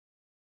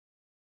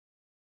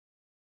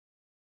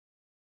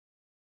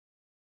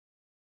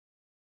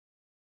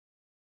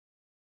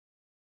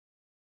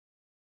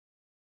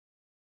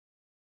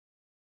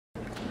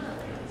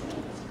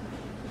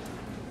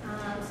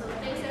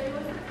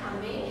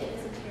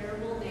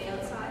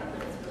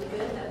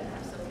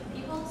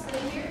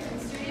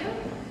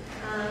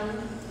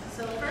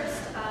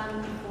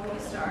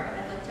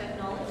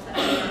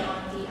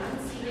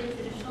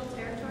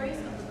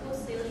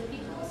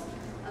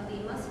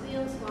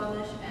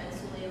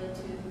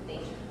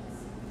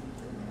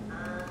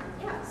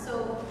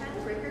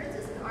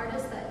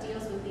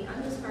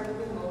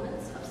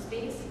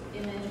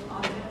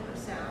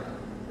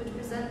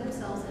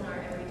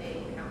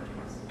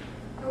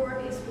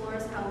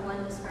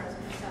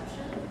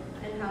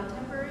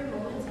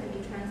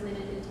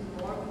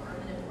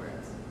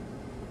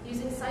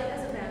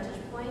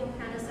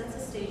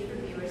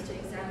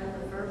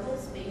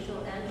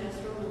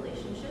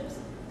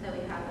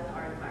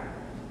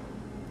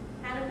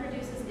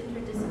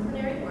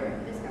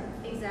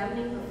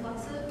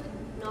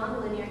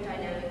non-linear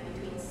dynamic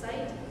between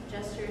sight,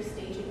 gesture,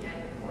 staging,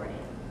 and recording.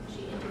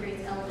 She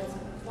integrates elements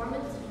of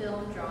performance,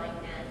 film, drawing,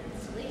 and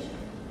installation.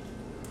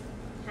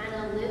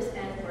 Hannah lives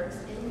and works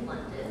in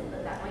London,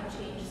 but that might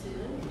change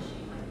soon.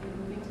 She might be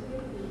moving to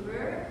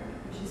Vancouver.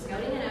 She's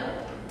scouting it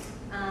out.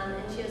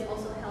 And she has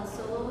also held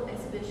solo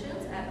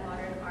exhibitions at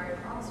Modern Art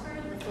Oxford,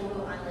 the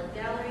Fogo Island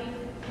Gallery,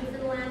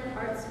 Newfoundland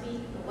Art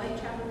Speak, the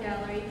Whitechapel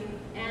Gallery,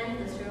 and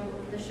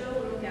the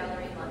Showroom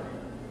Gallery, London.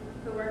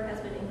 Her work has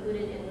been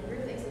included in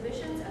group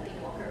exhibitions at the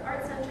Walker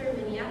Art Center,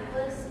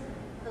 Minneapolis,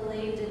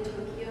 Palais de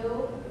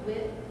Tokyo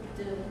with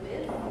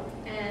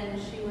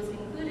and she was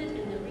included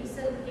in the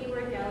recent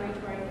Hayward Gallery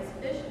touring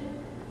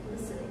exhibition,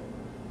 Listening.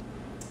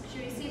 She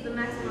received the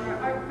Max Mara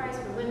Art Prize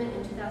for Women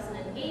in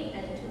 2008,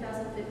 and in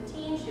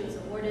 2015 she was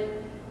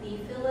awarded the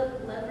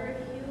Philip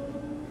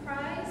Leverhulme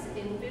Prize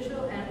in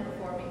Visual and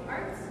Performing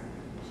Arts.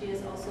 She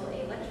is also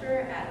a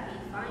lecturer at the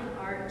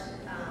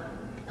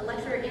a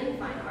lecturer in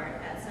fine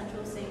art at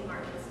Central St.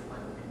 Martin's,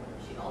 London.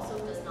 She also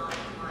does not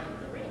mind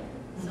the rain.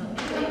 So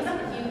anyways,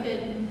 if you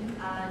could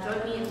join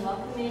me in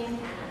welcoming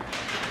Hannah.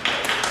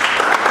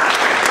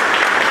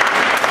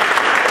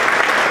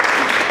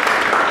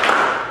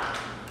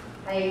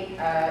 Hey,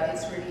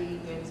 it's really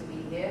good to be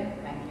here.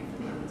 Thank you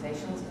for the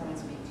invitation to come and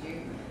speak to you.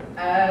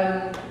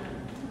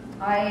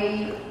 I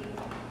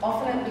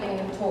often at the beginning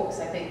of talks,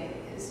 I think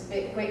it's a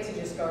bit quick to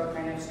just go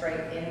kind of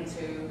straight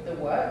into the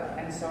work,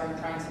 and so I'm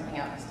trying something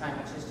out this time,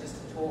 which is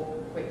just to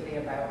talk quickly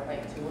about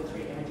like 2 or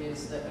 3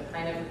 images that are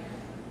kind of,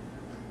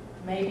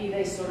 maybe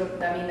they sort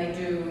of, I mean they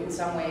do in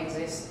some way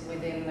exist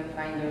within the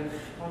kind of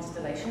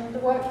constellation of the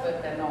work,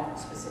 but they're not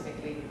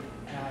specifically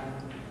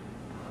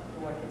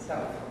the work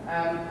itself.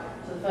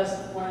 So the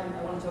first one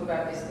I want to talk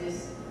about is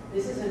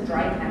this is a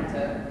dry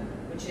canter,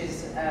 which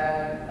is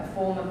a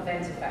form of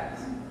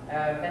ventifacts.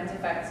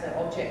 Ventifacts are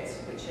objects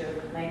which are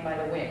made by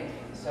the wind.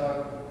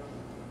 So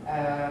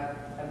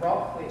a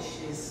rock which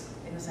is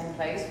in the same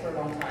place for a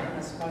long time,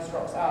 as most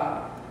rocks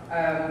are,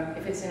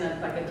 if it's in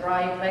a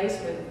dry place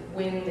with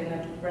wind in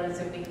a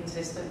relatively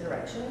consistent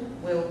direction,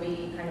 will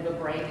be kind of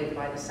abraded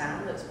by the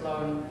sand that's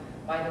blown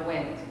by the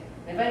wind.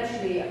 And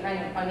eventually a kind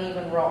of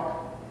uneven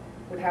rock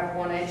would have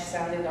one edge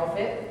sounded off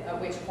it,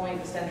 at which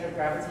point the center of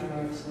gravity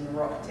moves and the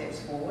rock tips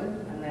forward,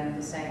 and then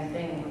the same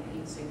thing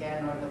repeats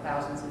again over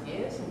thousands of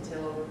years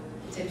until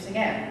it tips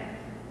again.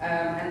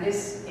 And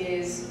this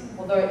is,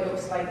 although it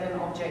looks like an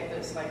object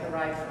that's like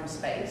arrived from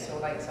space or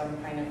like some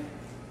kind of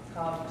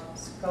carved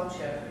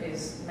sculpture,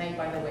 is made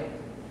by the wind.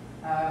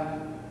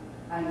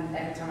 And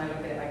every time I look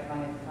at it, I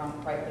kind of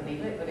can't quite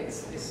believe it, but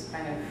it's this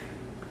kind of,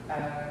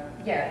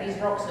 yeah, these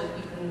rocks are,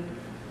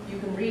 you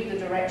can read the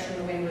direction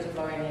the wind was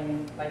blowing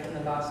in, like in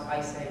the last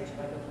ice age,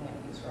 by looking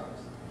at these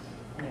rocks.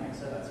 Anyway,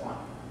 so that's one.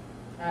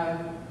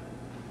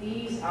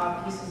 These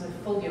are pieces of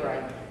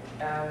fulgurite.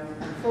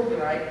 And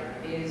fulgurite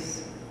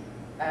is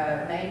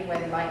made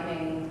when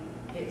lightning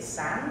hits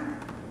sand.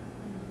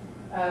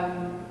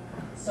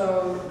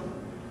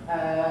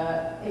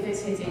 If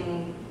it's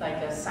hitting like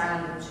a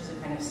sand, which is a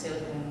kind of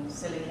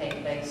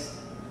silicate-based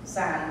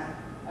sand,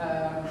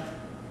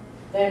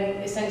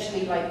 then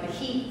essentially like the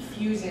heat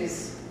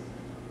fuses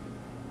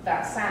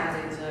that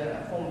sand into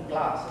a form of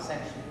glass,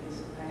 essentially.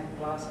 These are kind of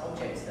glass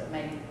objects that are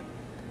made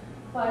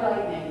by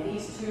lightning.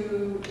 These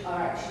two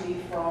are actually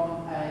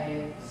from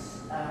a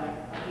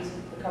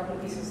couple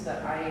of pieces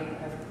that I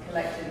have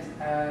collected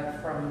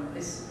from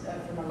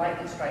a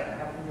lightning strike that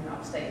happened in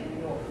upstate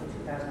New York in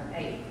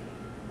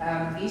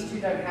 2008. These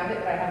two don't have it,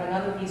 but I have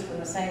another piece from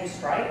the same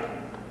strike,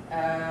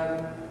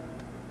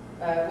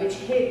 which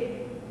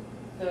hit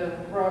the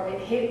road. It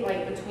hit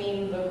like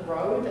between the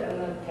road and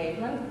the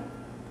pavement.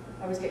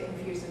 I always get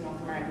confused in North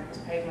America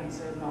because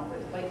pavements are not,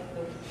 like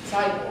the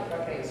sidewalk.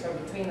 Okay, so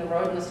between the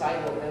road and the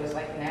sidewalk there was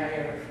like an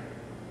area of,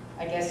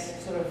 I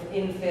guess, sort of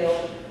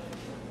infill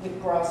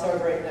with grass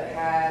over it that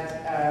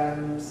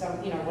had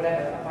some, you know,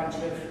 whatever, a bunch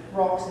of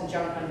rocks and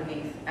junk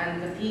underneath.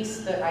 And the piece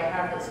that I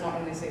have that's not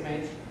in this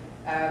image,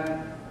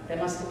 there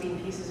must have been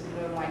pieces of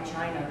blue and white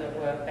china that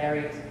were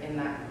buried in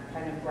that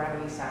kind of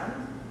gravelly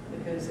sand,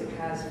 because it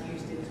has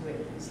fused into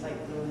it these like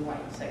blue and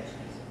white sections.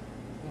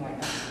 Anyway,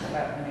 that's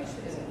about an image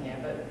that isn't here,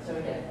 but so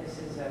again, this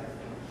is a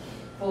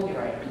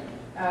fulgurite.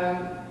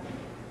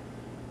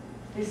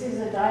 This is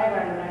a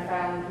diagram that I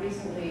found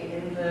recently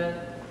in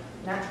the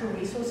Natural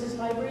Resources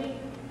Library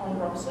on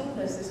Robson.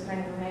 There's this kind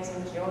of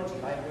amazing geology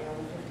library on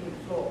the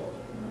 15th floor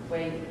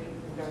where you can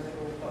go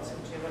through lots of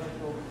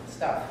geological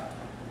stuff.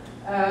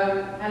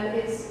 And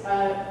it's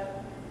a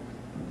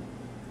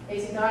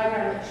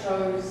diagram that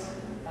shows,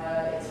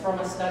 it's from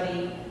a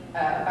study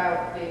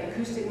about the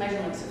acoustic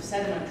measurements of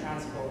sediment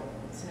transport.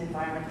 It's an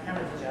Environment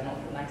Canada journal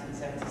from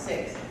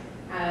 1976.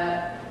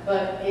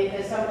 But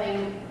there's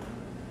something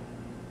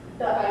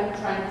that I'm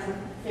trying to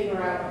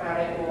figure out about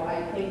it, or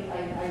I think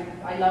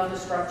I love the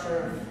structure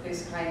of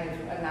this kind of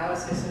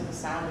analysis of the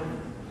sound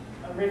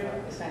of a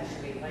river,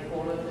 essentially, like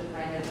all of the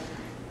kind of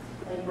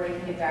like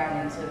breaking it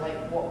down into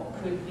like what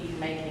could be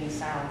making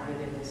sound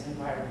within this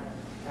environment,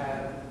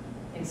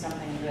 in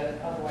something that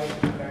otherwise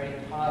would be very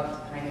hard to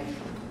kind of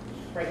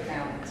break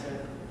down into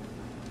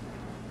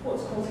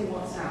what's causing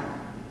what sound.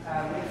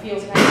 It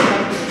feels kind of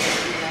calculated,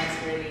 even though it's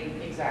really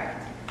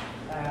exact.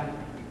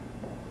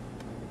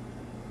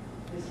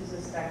 This is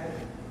a stack of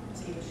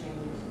cedar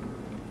shingles,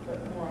 but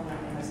more on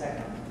that in a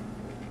second.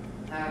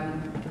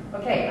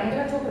 Okay, I'm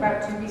going to talk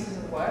about two pieces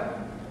of work,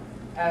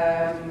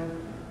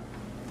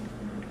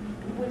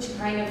 which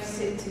kind of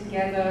sit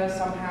together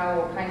somehow,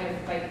 or kind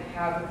of like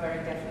have a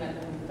very definite,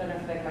 I don't know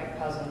if they're like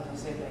cousins or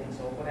siblings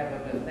or whatever,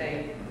 but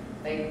they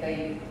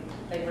relate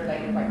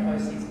quite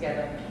closely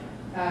together.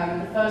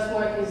 The first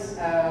work is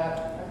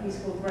a piece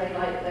called Grey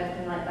Light, Left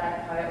and Right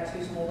Back, High Up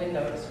Two Small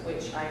Windows,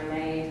 which I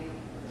made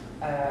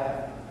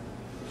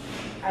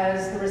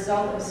as the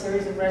result of a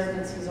series of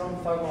residencies on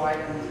Fogo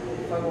Island, called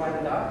Fogo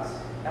Island Arts,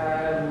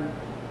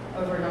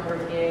 over a number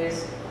of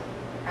years,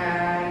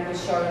 and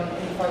was shown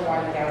in the Fogo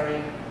Island Gallery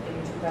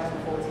in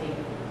 2014.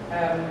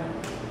 I'm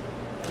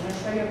going to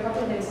show you a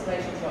couple of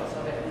installation shots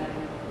of it and then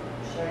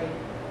show you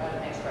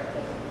an extract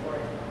of it for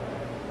it.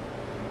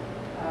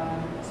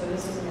 So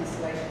this is an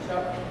installation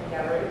shot in the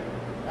gallery.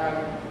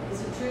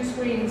 It's a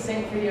two-screen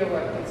sync video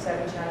work with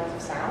 7 channels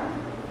of sound.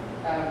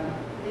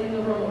 In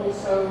the room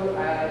also,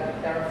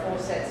 there are 4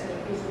 sets of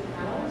acoustic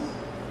panels.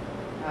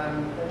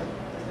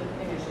 There's an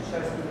image that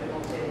shows them a bit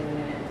more clearly in a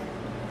minute.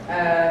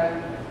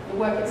 The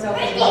work itself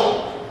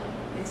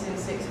is in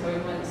 6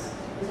 movements.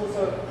 There's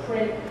also a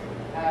print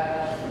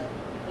that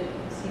you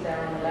can see there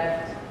on the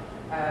left.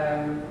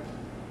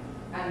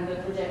 And the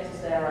projectors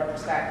there are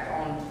stacked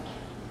on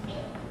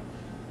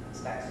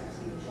stacks of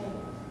cedar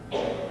shingles.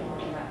 More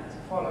on that to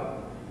follow.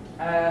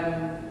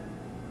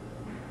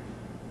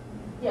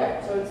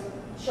 Yeah, so it's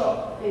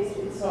shot.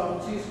 It's on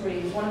 2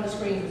 screens. One of the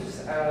screens was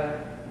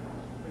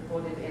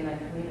recorded in a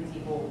community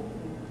hall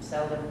in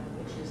Selden,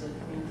 which is a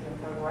community on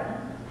Fogo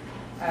Island.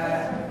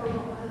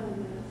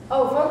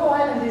 Fogo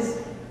Island is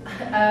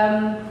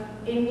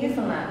in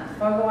Newfoundland.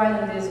 Fogo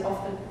Island is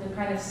off the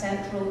kind of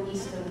central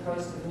eastern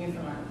coast of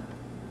Newfoundland.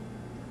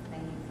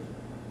 Thank you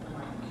for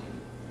reminding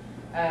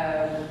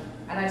me.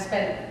 And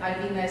I've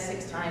been there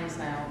 6 times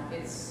now.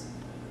 It's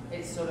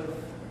sort of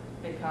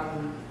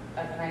become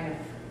a kind of,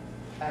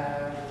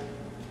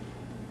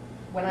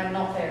 when I'm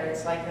not there,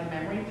 it's like a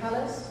memory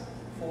palace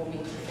for me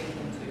to think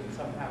into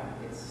somehow.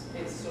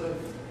 It's sort of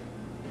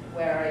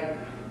where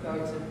I go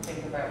to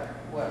think about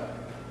work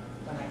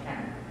when I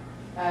can.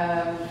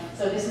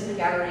 So this is the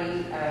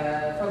gallery.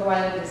 Fogo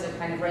Island is a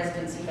kind of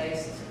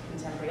residency-based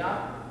contemporary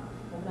art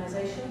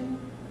organization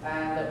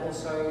that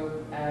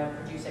also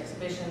produce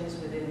exhibitions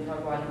within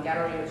Fogo Island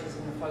Gallery, which is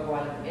in the Fogo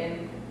Island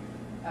Inn.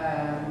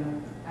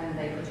 And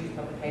they produce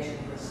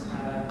publications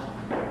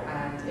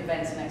and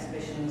events and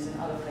exhibitions in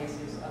other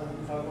places other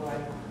than Fogo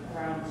Island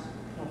around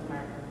North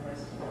America and the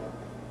rest of the world.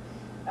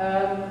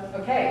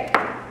 Okay,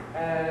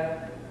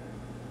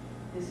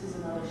 this is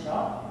another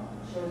shot.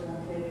 Shows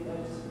more clearly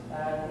those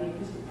the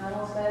acoustic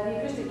panels there. The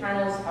acoustic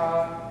panels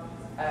are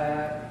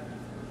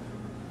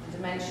the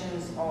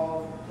dimensions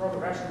of Robert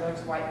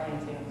Rauschenberg's white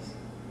paintings.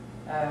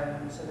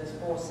 So there's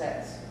 4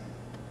 sets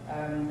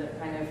that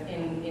kind of,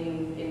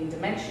 in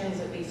dimensions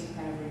at least,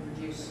 kind of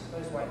reproduce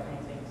those white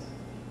paintings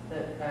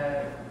that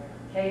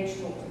Cage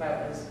talked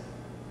about as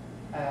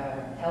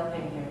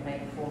helping him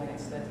make 4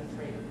 minutes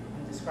 33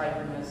 and described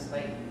them as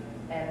like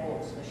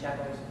airports for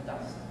shadows and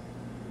dust.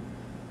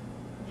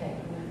 Okay,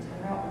 I'm going to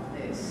turn out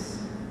with this.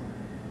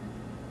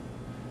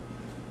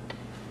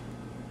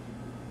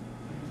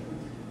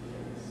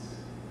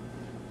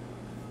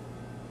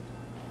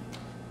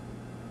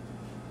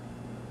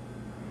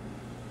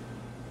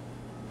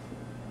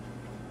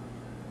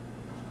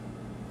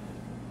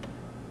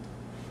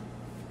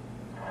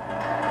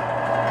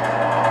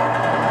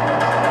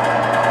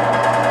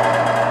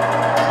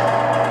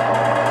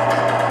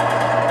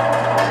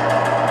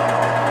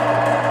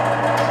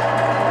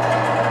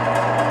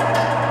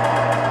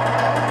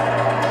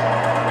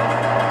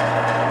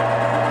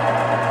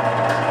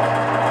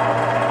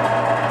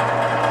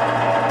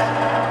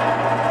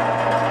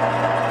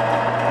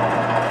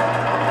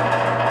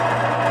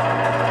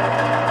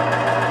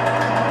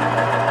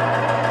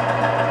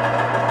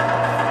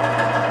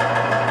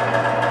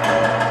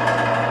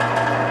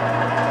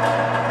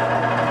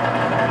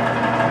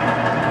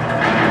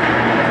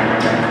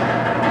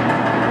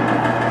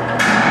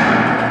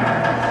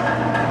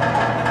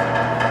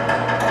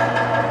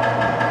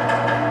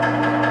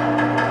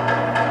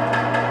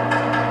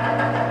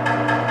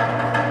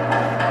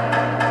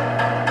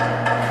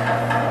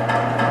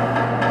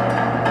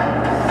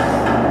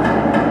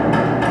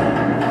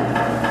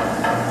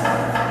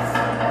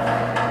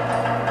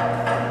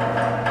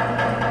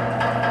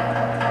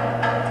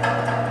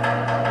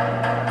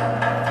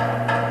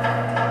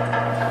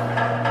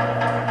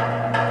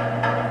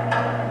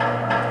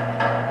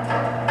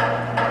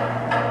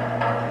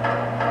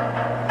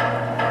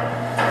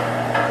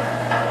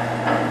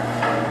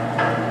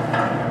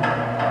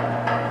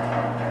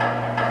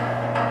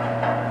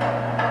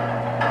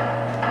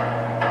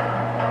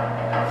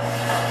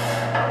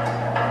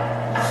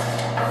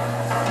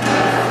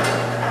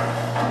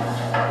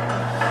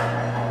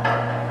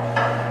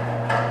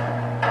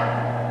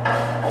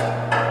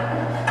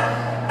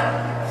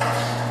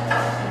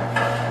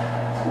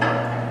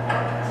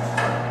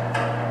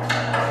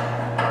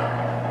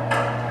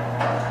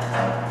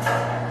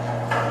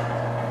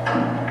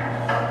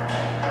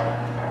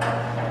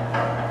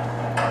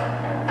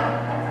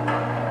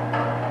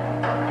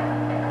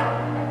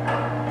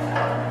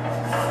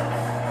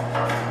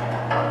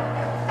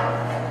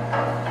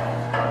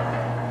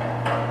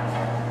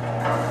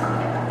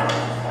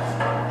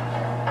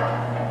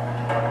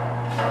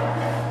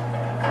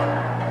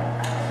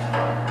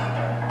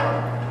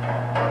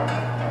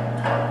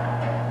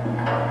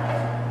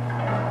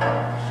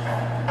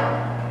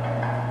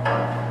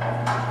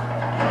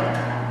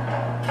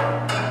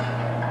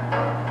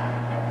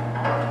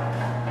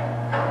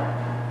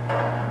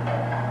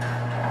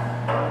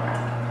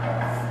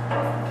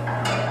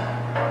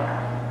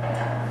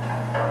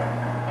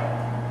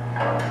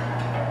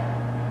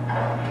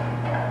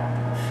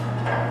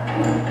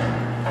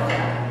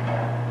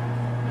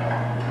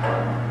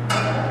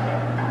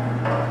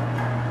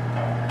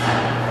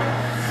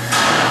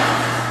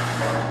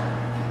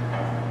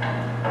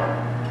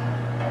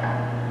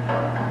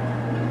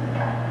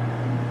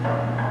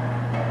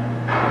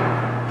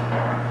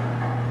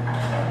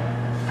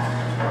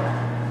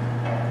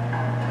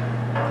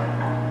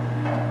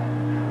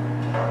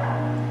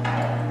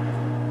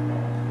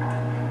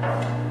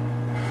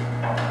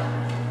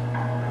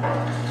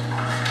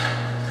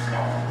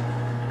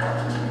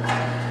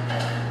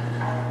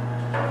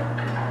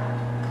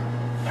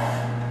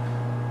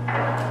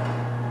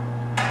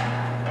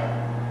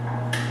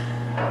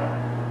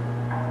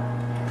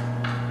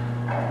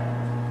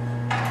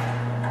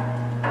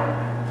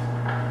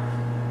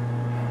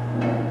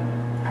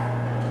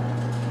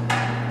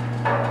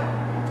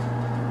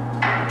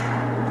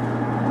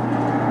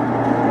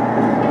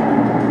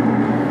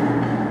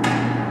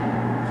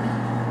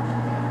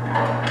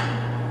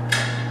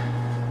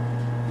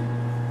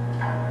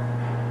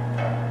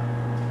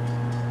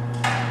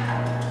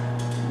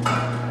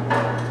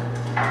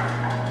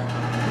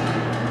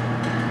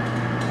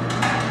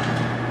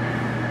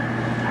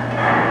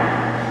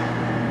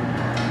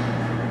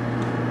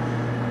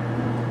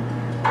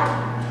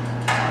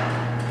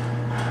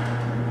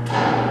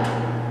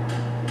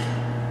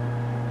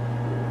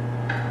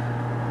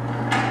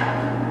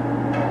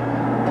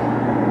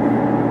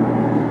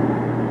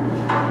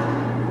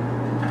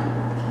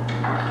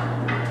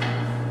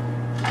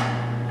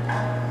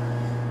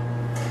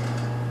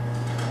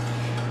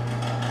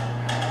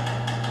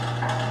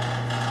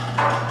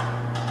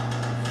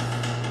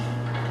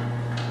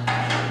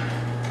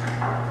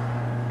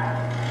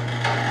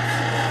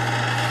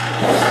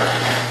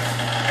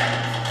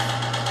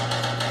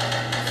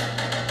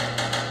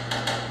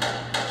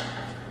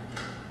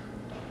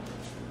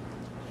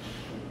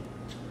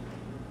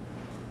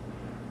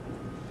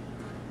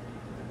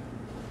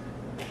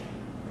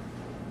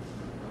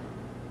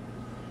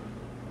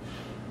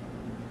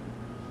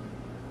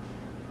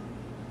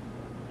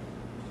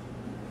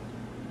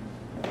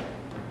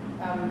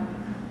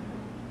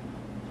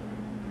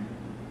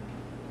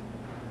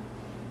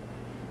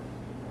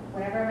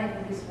 whenever I make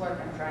a piece of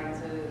work, I'm trying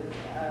to,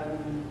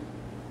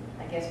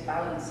 I guess,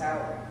 balance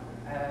out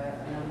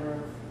a number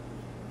of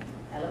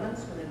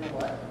elements within the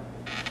work,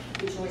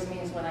 which always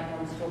means when I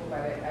come to talk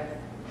about it, I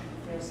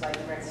feel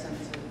slightly reticent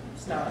to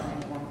start in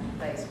any one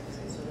place, because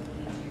it sort of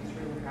leads you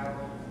through how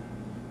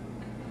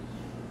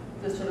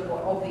the sort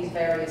of these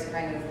various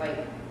kind of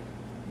like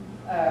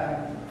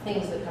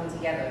things that come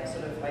together,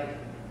 sort of like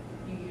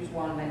you use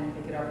one, then you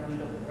pick it up and you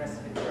look at the rest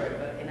of it through,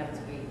 but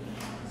inevitably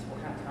it's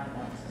how time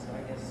works, so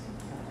I guess.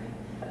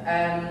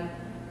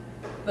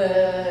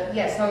 But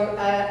yeah, so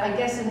I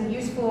guess a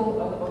useful,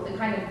 or the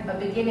kind of a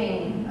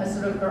beginning, a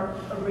sort of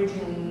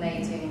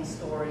originating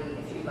story,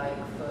 if you like,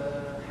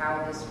 for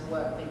how this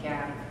work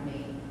began for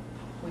me,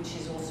 which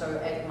is also,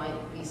 it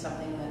might be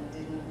something that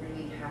didn't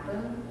really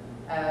happen,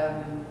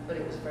 but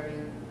it was very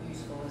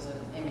useful as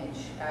an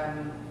image.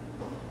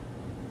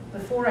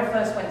 Before I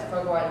first went to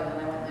Fogo Island,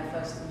 and I went there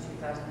first in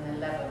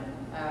 2011,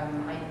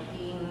 I'd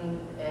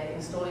been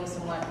installing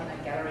some work in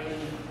a gallery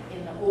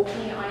in the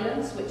Orkney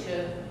Islands, which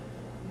are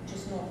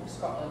just north of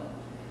Scotland.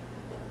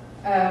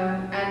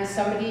 And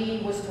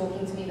somebody was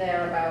talking to me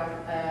there about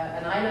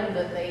an island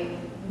that they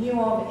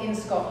knew of in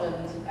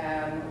Scotland,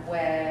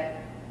 where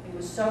it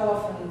was so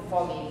often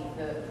foggy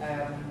that,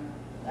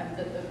 and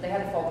they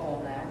had a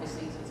foghorn there,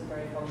 obviously, so it's a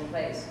very foggy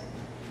place.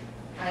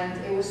 And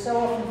it was so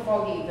often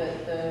foggy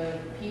that the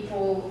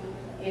people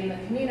in the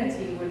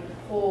community would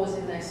pause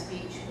in their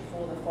speech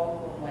before the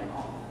foghorn went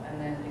off, and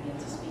then begin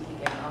to speak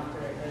again after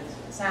it had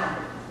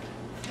sounded.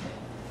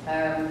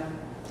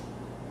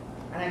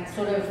 And I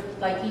sort of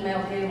like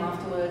emailed him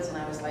afterwards, and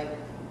I was like,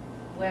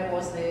 where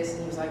was this?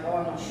 And he was like, oh,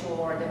 I'm not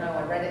sure, I don't know,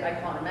 I read it, I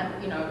can't remember.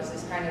 You know, it was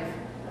this kind of,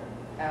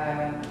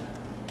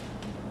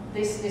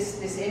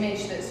 this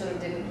image that sort of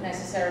didn't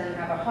necessarily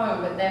have a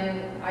home, but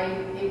then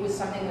it was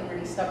something that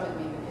really stuck with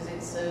me, because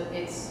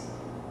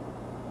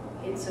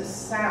it's a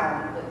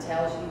sound that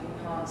tells you you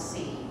can't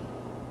see,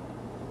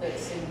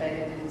 that's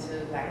embedded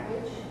into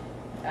language.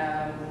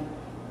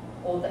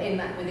 Or within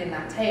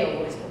that tale,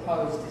 what is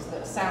proposed is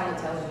that a sound that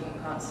tells you you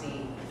can't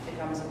see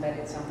becomes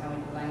embedded somehow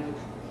into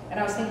language. And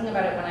I was thinking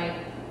about it when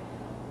I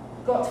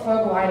got to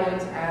Fogo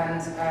Island,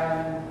 and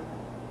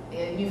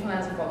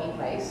Newfoundland's a foggy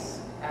place.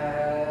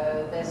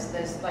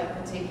 There's like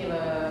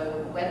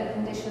particular weather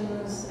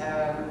conditions.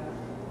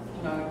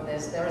 You know,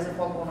 there is a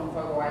foghorn on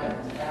Fogo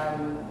Island,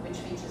 which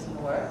features in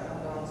the work. I'll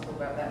go on to talk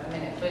about that in a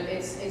minute. But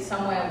it's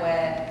somewhere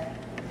where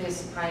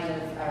this kind of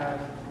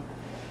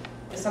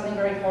there's something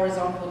very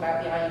horizontal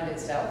about the island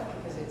itself,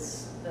 because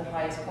it's the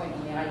highest point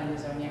on the island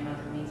is only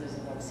 100 meters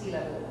above sea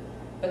level.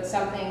 But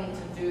something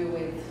to do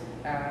with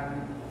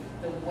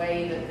the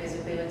way that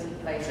visibility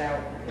plays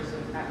out because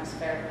of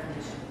atmospheric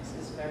conditions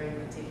is very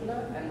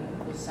particular,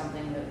 and was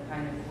something that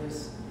kind of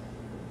was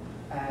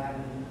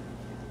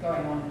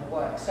going on in the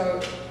work.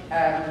 So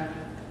I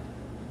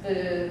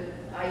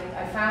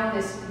found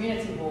this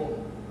community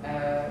hall,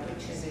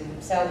 which is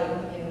in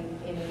Selden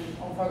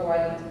on Fogo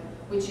Island,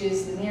 which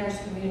is the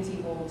nearest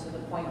community hall to the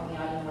point on the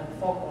island where the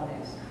foghorn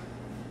is.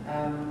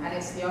 And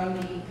it's the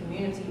only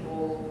community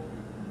hall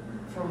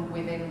from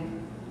within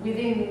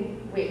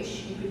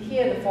which you could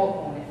hear the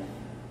foghorn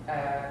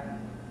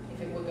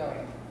if it were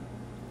going.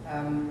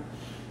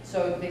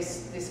 So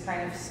this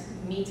kind of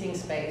meeting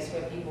space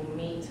where people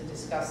meet to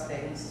discuss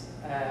things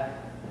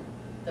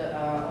that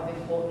are of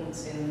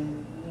importance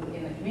in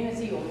the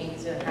community, or meet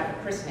to have a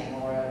christening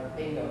or a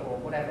bingo or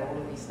whatever, all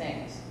of these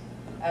things.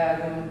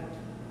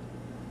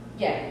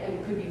 Yeah,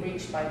 it could be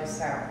reached by this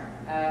sound.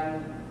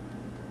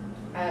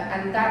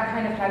 And that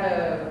kind of had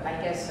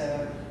I guess,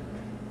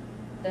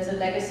 there's a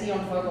legacy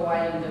on Fogo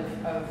Island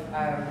of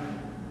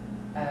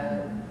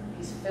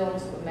these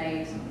films that were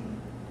made.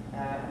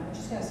 I'm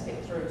just going to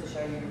skip through to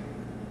show you.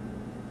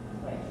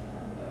 Wait,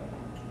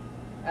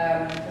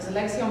 there's a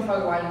legacy on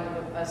Fogo Island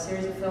of a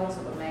series of films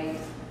that were made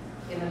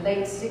in the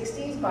late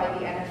 60s by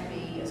the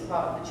NFB as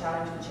part of the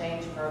Challenge and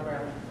Change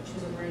program, which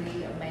was a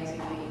really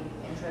amazingly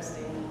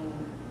interesting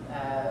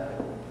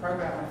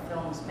program of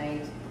films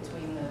made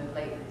between the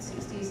late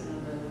 60s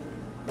and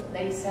the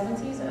late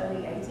 70s,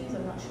 early 80s,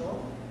 I'm not sure.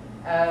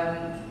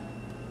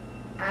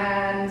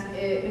 And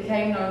it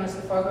became known as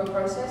the Fogo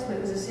process, but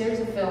it was a series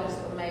of films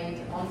that were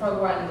made on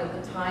Fogo Island at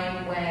the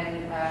time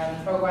when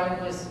Fogo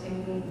Island was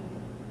in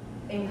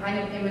kind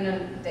of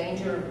imminent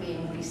danger of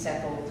being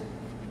resettled.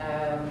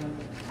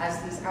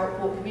 As these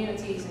outport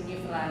communities in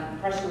Newfoundland,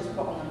 pressure was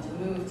put on them to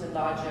move to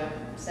larger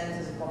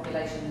centres of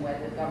population where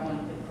the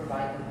government could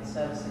provide them the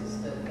services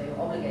that they were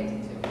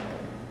obligated to.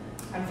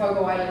 And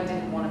Fogo Island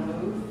didn't want to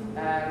move.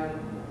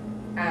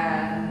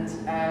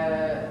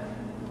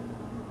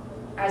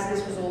 As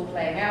this was all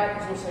playing out, it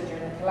was also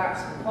during the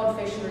collapse of the cod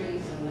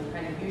fisheries, and the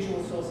kind of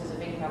usual sources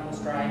of income was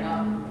drying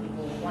up, and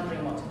people were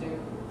wondering what to do.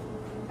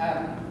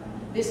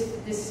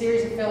 This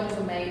series of films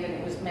were made, and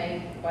it was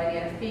made by the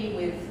NFB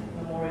with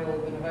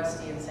Memorial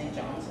University in St.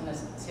 John's, and a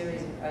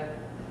series of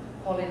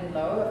Colin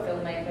Lowe, a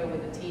filmmaker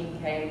with a team,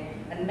 came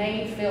and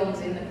made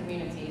films in the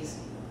communities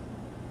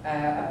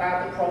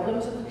about the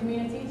problems of the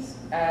communities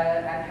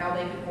and how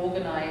they could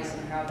organize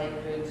and how they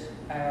could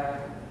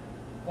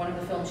one of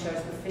the films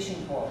shows the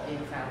fishing port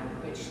being found,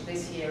 which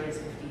this year is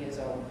 50 years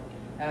old.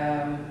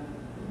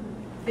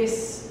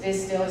 This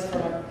still is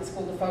from it's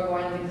called the Fogo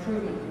Island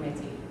Improvement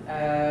Committee.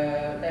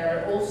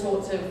 There are all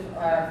sorts of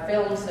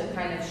films that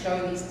kind of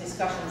show these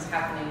discussions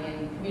happening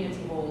in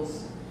community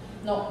halls,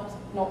 not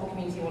the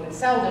community hall in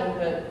Selden,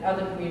 but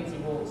other community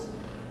halls,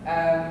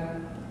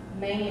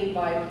 mainly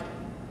by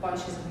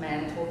bunches of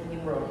men talking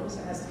in rooms,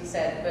 it has to be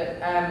said,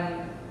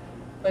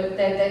 but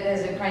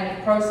there's a kind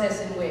of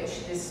process in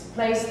which this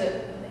place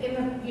that in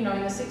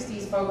the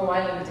 60s, Fogo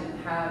Island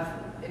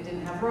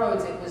didn't have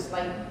roads. It was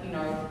like,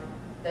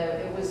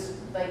 it was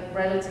like,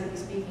 relatively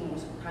speaking,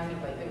 was kind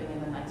of like living in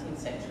the 19th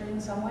century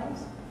in some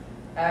ways.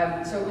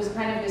 So it was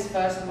kind of this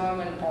first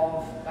moment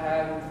of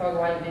Fogo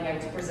Island being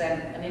able to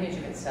present an image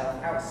of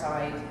itself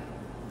outside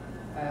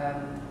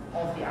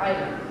of the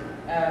island,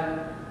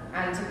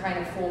 and to kind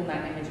of form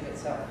that image of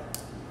itself.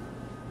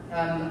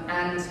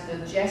 And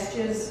the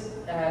gestures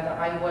that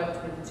I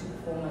worked with the two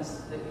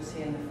performers that you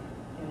see in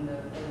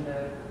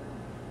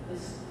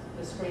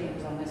the screen that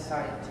was on this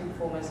side, two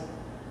performers,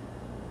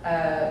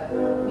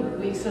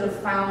 we sort of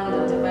found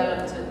and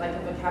developed like a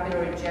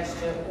vocabulary of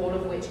gesture, all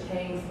of which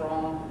came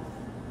from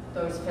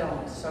those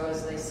films. So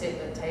as they sit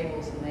at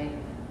tables and they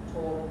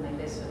talk and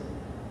they listen,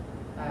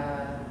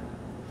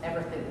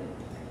 everything,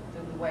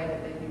 the way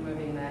that they'd be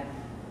moving their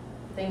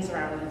things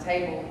around on the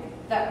table,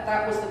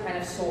 that was the kind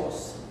of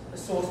source, the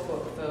source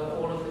book for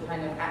all of the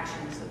kind of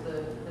actions that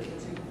the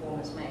two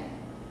performers made.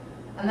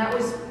 And that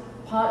was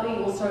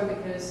partly also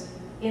because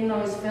in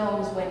those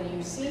films, when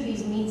you see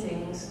these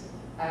meetings,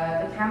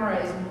 the camera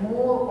is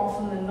more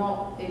often than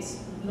not,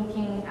 it's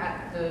looking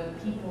at the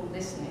people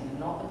listening,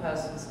 not the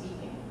person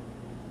speaking.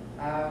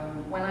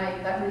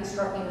 That really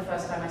struck me the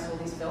first time I saw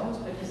these films,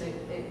 because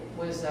it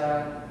was,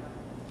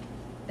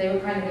 they were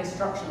kind of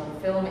instructional. The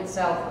film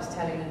itself was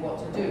telling me what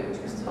to do,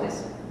 which was to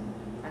listen.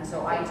 And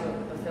so I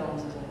took the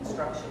films as an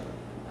instruction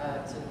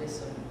to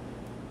listen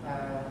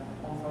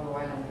on Fogo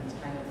Island and to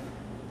kind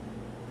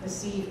of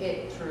perceive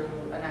it through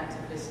an act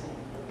of listening.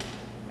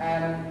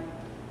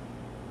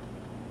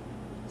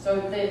 So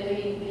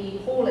the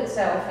hall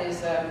itself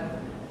is,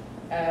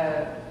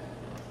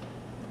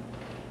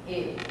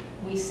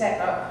 we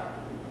set up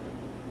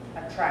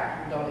a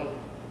track dolly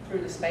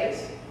through the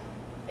space.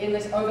 In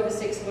this, over the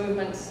 6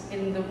 movements,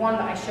 in the one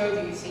that I showed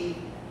you, you see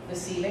the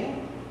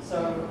ceiling.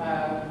 So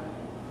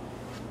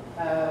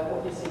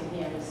what you're seeing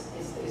here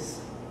is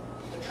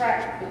the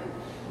track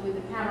with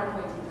the camera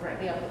pointing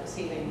directly up at the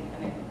ceiling,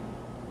 and it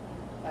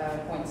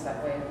points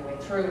that way all the way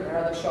through. There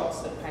are other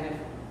shots that kind of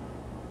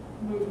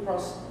move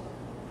across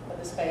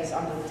the space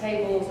under the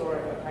tables or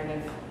kind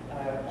of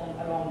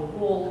along the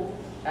wall.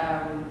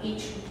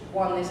 Each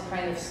one is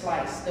kind of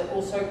sliced that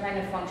also kind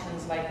of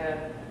functions like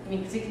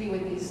particularly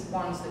with these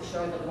ones that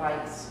show the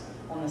lights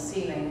on the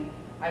ceiling,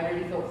 I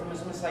really thought of them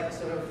as almost like a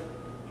sort of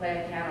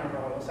play a piano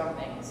roll or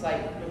something. It's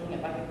like looking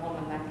at like a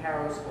common that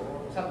carol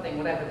score or something,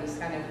 whatever. These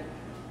kind of,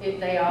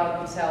 they are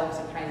themselves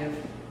a kind of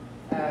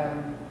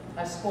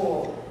a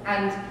score.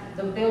 And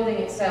the building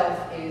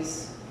itself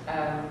is,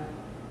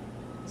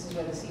 this is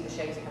where the cedar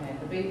shapes come in.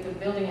 The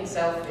building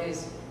itself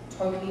is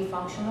totally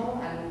functional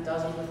and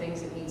does all the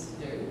things it needs to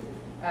do.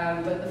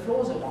 But the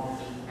floors are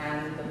wonky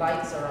and the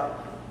lights are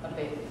up a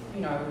bit,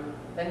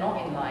 they're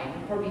not in line.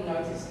 You probably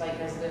noticed like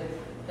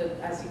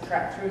as you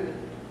track through,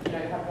 you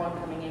have one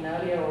coming in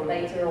earlier or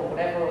later or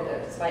whatever, or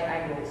the slight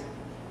angles.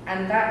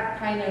 And that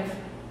kind of,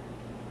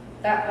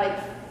 that like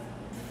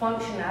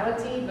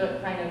functionality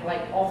but kind of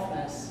like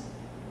offness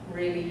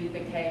really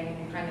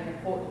became kind of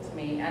important to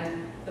me.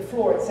 And the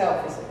floor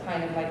itself is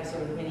kind of like a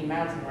sort of mini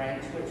mountain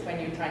range, which when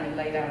you're trying to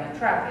lay down a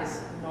track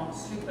is not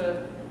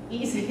super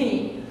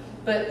easy.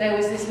 But there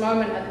was this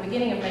moment at the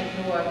beginning of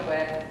making the work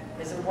where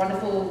there's a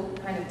wonderful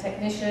kind of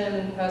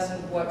technician,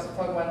 person who works at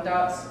Fogo Island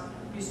Darts,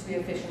 used to be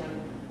a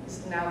fisherman,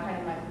 is now kind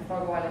of my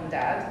Fogo Island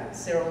dad,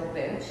 Cyril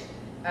Lynch.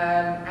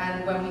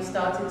 And when we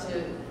started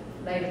to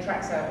lay the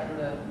tracks out in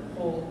the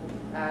hall,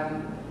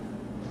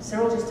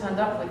 Cyril just turned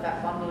up with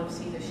that bundle of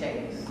cedar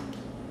shapes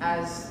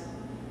as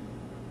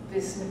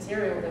this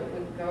material that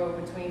would go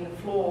between the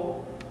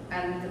floor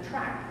and the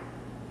track.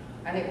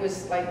 And it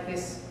was like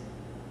this,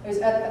 it was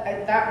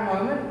at that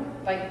moment,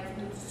 like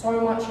so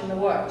much in the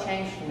work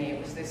changed for me.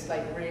 It was this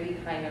like really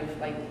kind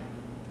of like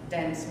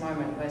dense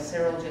moment where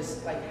Cyril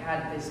just like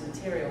had this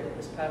material that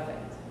was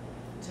perfect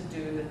to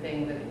do the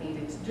thing that it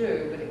needed to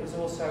do, but it was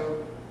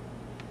also,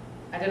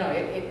 I don't know,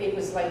 it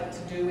was like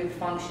to do with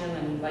function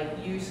and like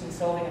use and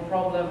solving a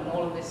problem and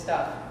all of this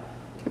stuff.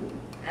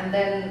 And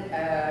then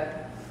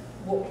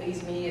what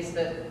pleased me is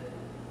that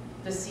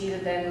the cedar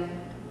then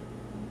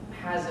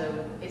has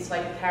it's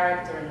like a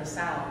character in the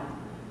sound.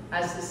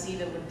 As the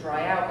cedar would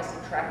dry out,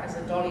 as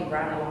the dolly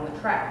ran along the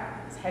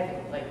track, it's heavy,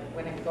 like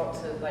when it got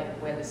to like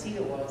where the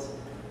cedar was,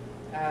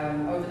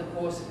 over the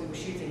course that we were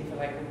shooting for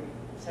like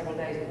several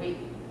days a week,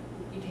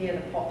 you'd hear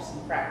the pops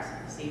and cracks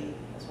of the cedar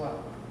as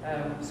well.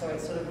 So it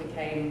sort of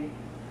became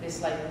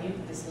this like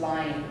this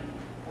line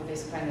or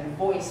this kind of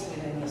voice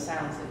within the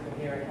sounds that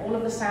you're hearing. All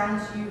of the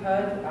sounds you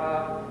heard,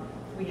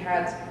 we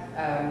had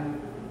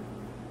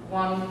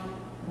one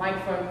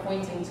microphone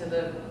pointing to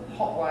the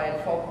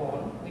hot-wired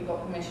foghorn. We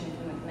got permission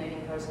from the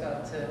Canadian Coast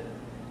Guard to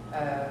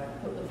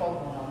put the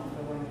foghorn on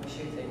for when we were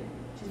shooting,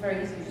 which is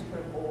very easy. You just put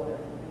a board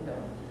over the window.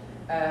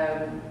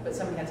 But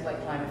somebody had to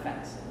like climb a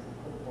fence and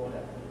put the board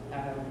up.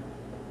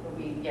 But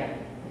we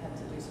had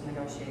to do some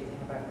negotiating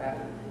about that.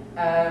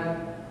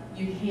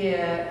 You hear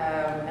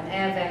an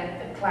air vent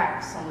that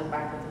clacks on the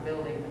back of the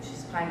building, which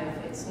is kind of,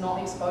 it's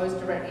not exposed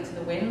directly to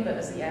the wind, but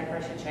as the air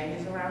pressure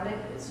changes around it,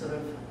 it sort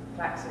of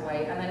clacks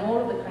away. And then all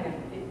of the kind of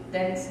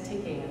dense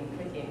ticking and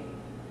clicking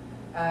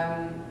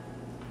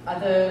are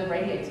the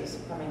radiators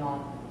coming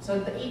on.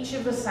 So each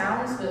of the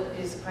sounds that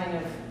is kind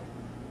of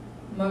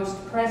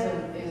most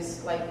present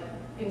is like,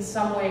 in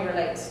some way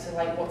relates to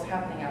like what's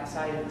happening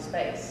outside in the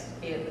space,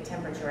 be it the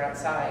temperature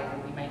outside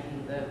will be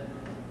making the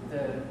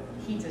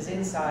heaters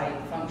inside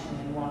function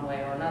in one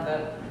way or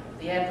another,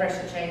 the air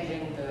pressure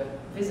changing, the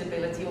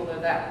visibility, although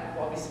that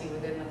obviously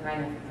within the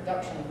kind of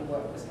production of the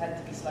work was had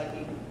to be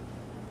slightly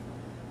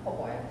hot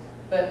wired.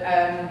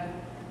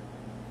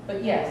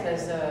 But yes,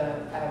 there's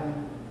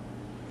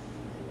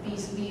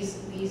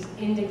these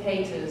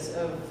indicators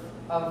of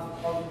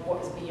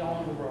what is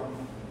beyond the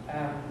room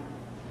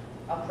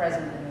are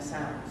present in the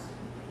sounds.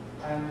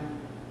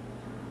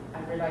 I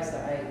realised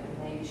that I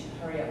maybe should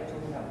hurry up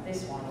talking about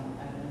this one and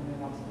then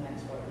move on to the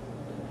next work.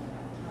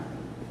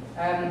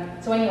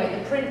 So anyway,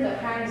 the print that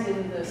hangs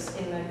in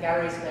the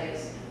gallery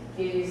space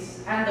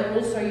is, and that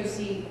also you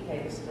see, okay,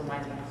 this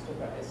reminds me, I have to talk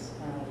about this,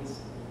 I'm always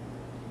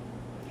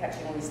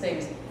catching all these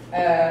things.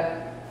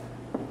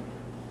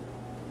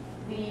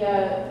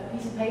 The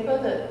piece of paper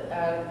that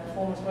the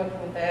performer's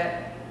working with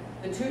there,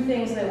 the two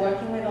things they're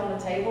working with on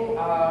the table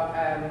are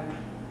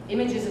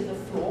images of the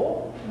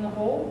floor in the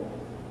hall.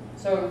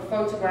 So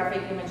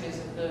photographic images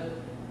of the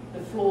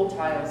floor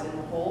tiles in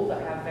the hall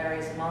that have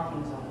various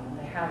markings on them.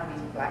 They have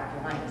these black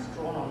lines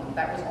drawn on them.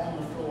 That was on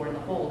the floor in the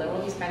hall. There were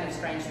all these kind of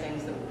strange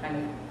things that were kind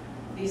of,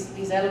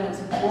 these elements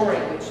of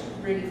drawing which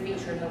really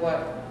feature in the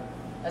work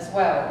as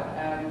well.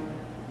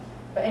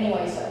 But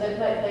anyway, so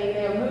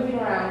they are moving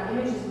around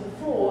images of the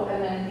floor,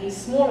 and then these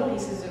smaller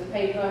pieces of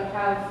paper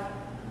have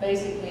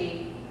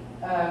basically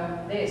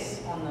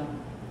this on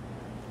them.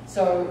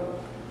 So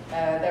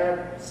there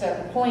are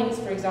certain points,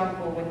 for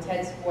example, when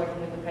Ted's working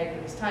with the paper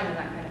this time and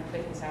that kind of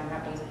clicking sound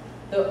happens,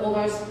 that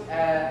almost,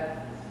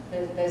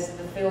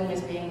 the film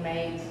is being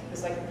made,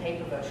 there's like a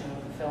paper version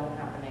of the film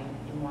happening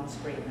in one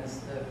screen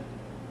as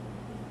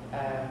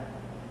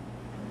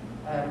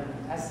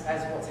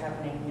what's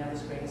happening in the other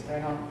screen is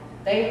going on.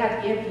 They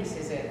had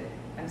earpieces in,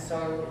 and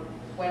so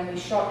when we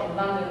shot in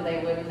London,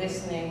 they were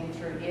listening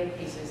through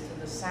earpieces to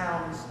the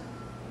sounds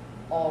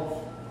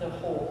of the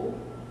hall,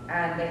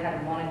 and they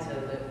had a monitor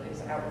that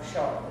is out of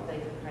shot that they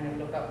could kind of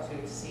look up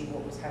to see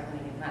what was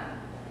happening in that.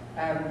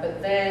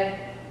 But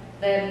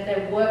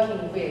they're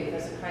working with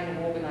as a kind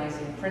of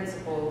organizing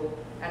principle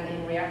and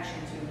in reaction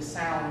to the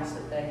sounds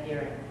that they're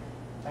hearing.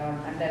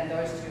 And then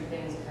those two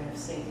things kind of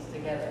sync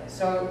together.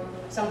 So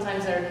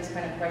sometimes there are these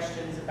kind of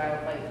questions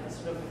about like the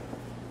sort of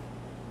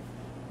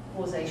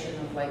causation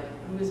of like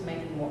who is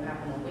making what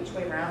happen or which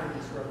way around in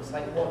these rooms,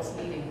 like what's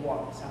leading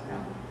what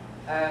somehow.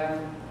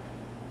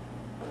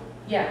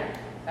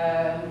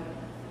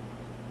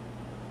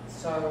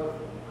 So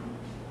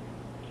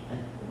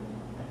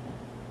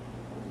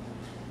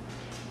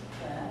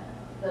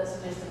that's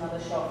just another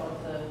shot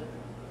of the,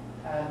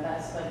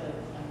 that's like a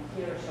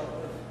clearer shot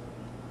of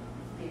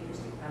the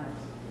acoustic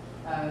panels.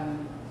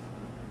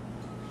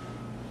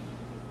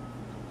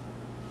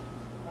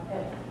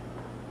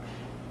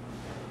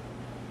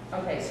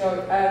 Okay, so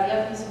the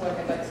other piece of work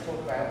I'd like to talk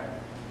about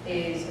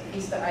is a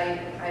piece that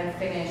I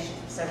finished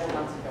several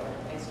months ago.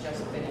 It's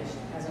just finished,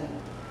 it hasn't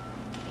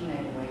been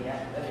anywhere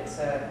yet, but it's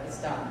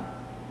done.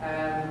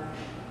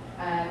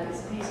 And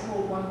it's a piece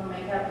called One Can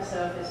Make Out the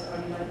Surface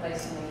Only by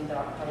Placing a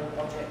dark coloured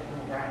object on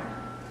the ground.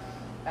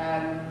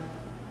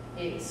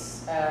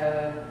 It's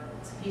a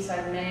piece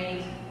I've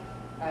made.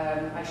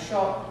 I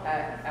shot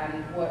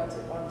and worked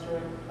on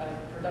through a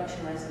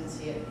production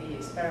residency at the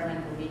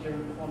Experimental Media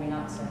and Performing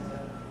Arts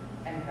Centre,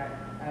 MPAC,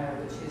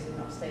 which is in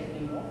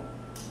upstate New York,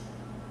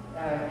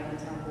 in a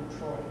town called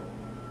Troy.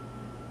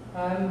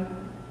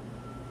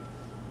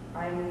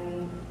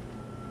 I'm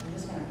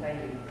just going to play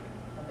you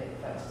a bit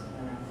first,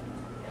 and then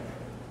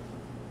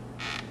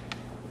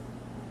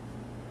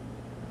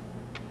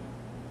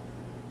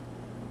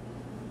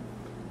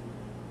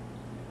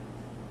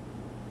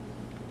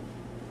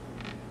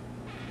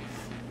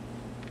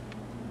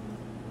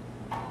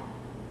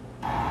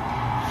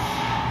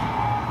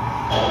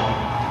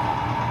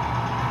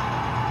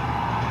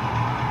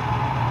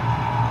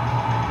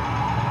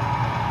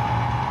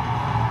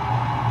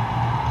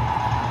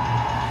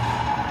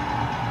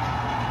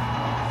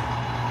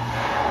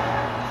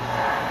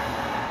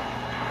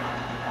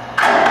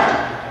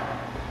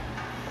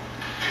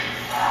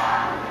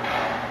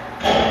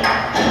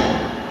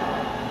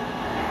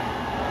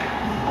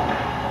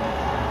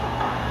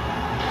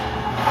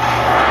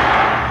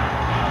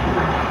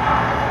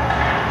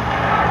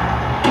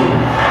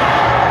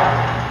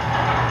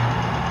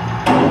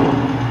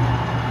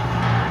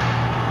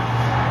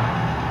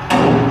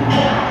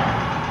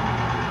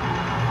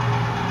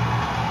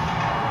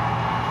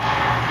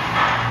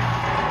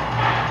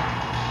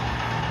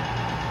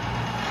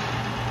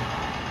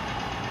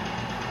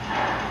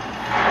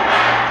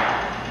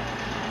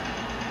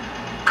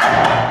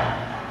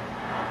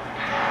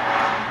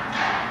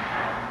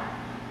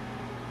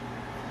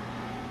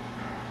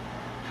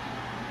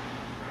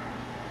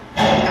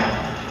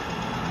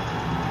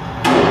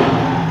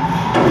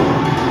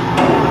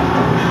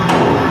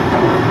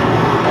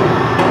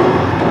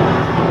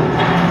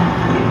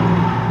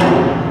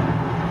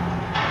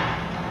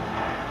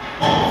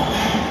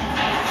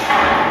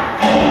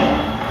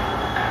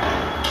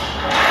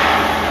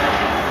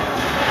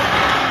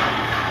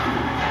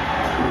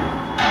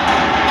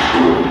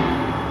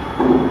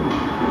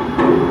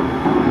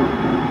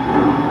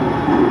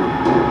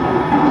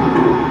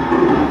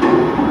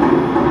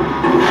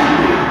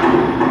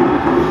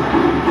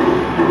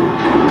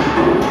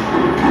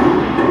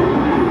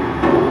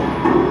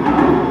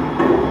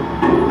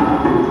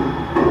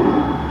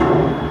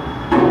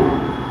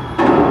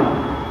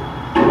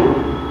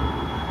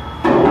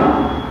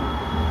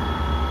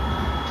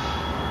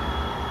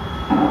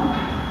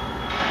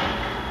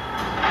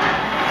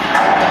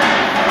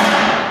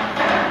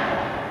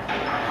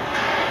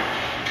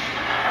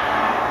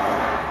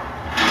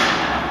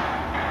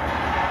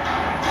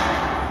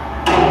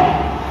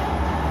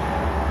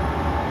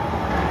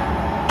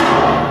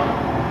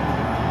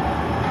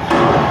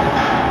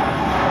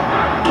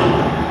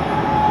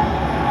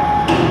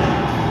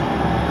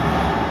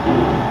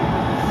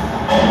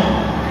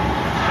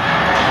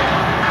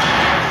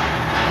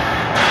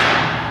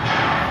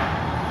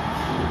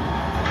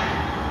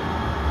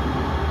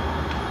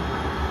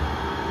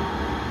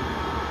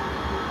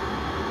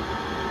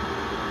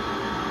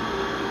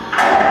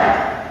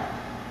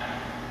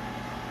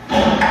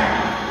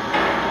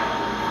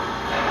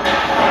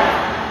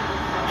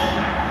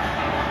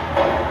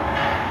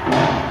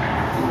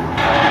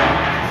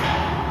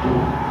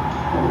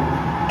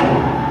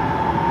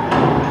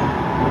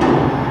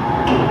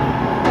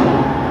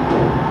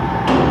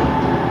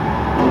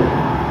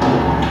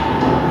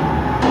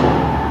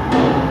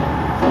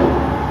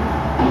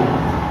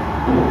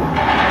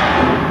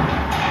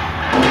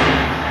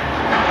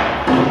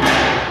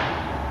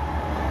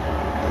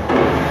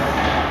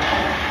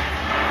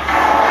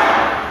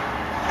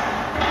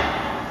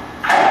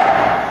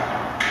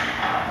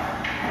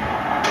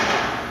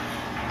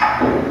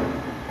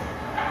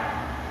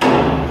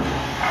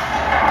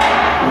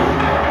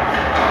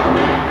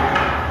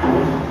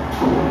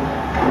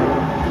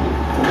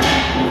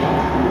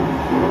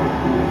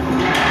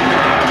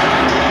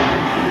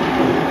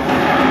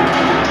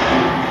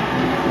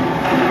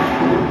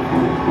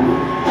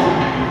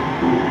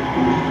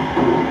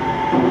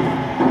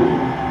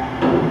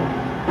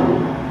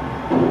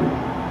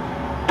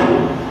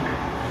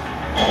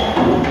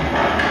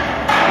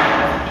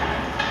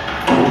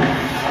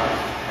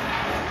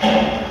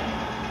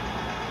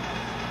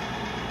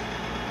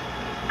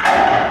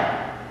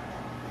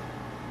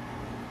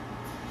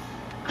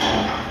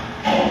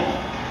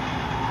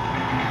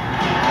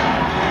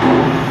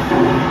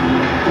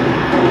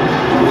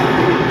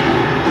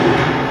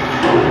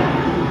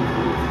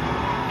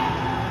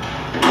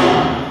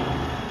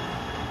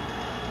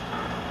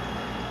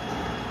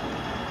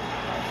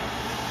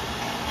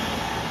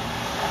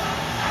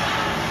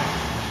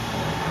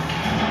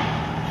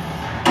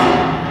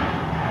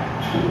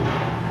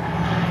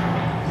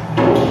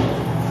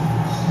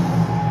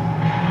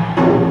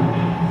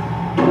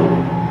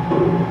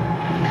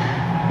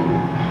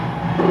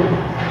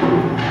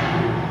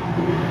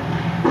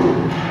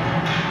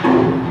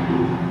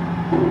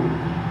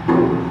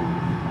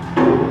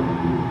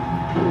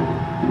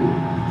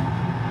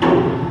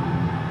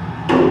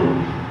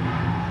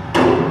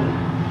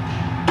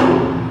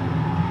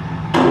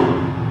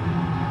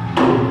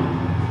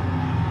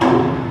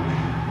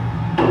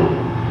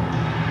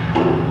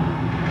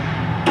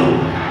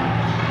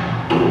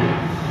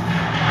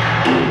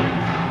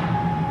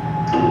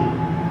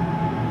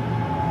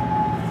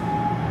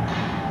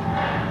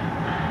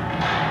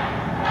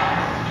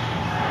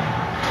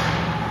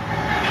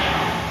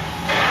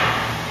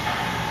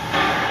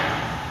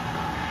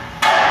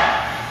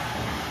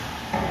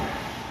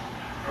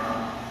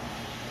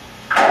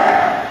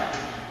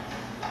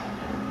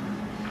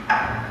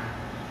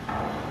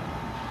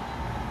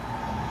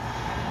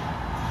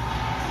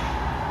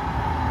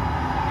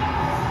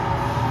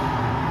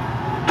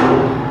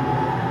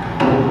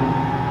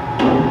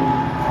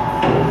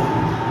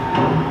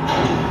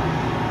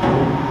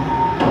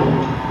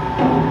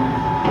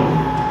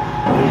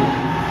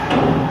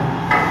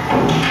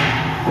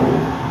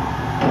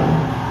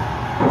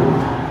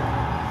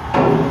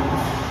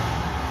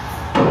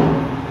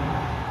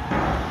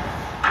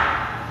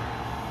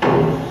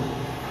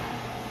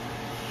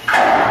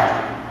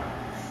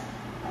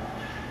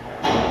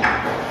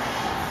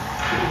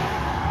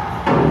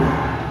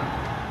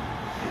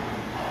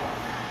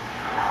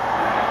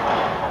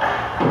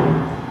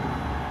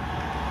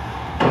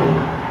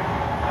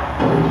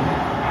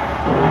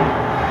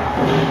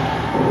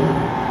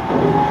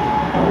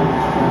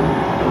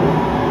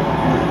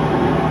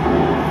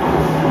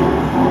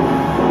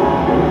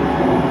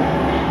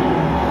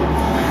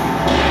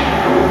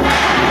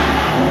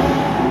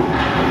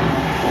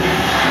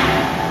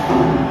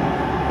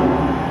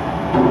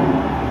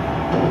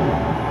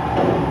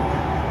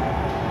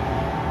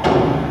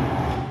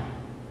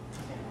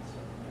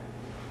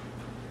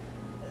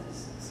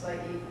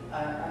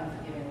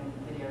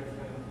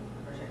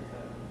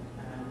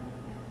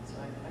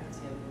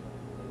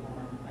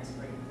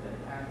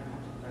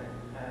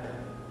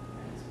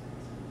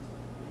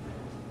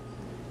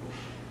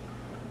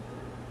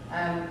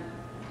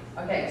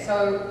so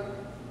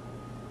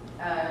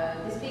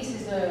this piece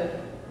is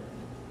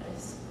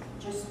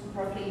just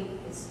roughly,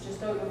 it's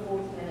just over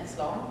 40 minutes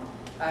long,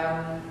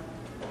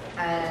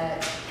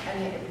 and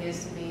it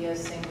appears to be a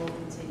single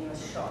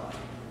continuous shot.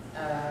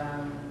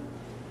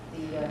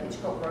 The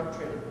Hitchcock road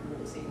trip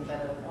looks even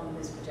better on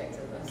this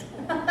projector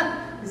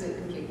because it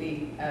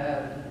completely.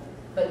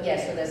 But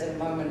yeah, so there's a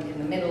moment in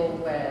the middle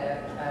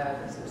where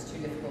because it was too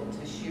difficult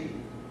to shoot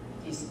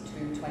these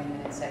two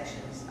 20-minute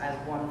sections as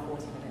one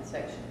 40-minute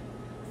section.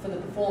 For the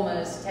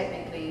performers,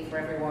 technically, for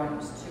everyone, it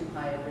was too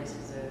high a risk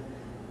to,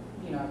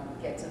 you know,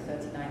 get to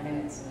 39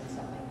 minutes and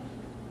something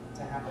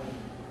to happen.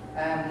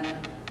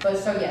 But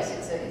so yes,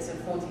 it's a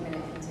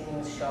 40-minute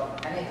continuous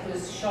shot, and it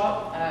was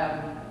shot.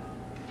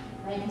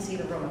 Now you can see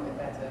the room a bit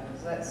better,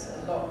 so that's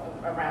a lot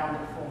around the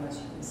performance.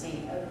 You can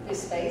see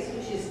this space,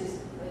 which is this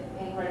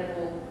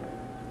incredible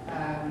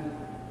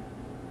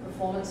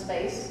performance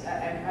space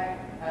at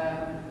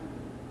MPAC,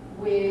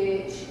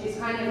 which is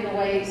kind of, in a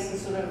way, it's the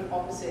sort of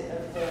opposite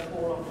of the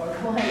hall on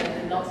Focal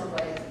Island in lots of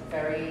ways.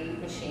 Very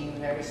machine,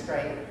 very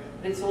straight,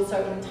 but it's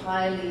also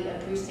entirely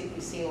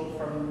acoustically sealed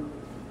from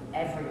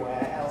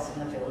everywhere else in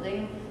the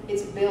building.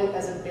 It's built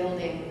as a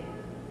building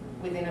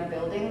within a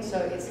building, so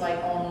it's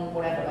like on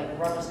whatever, like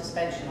rubber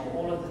suspension or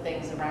all of the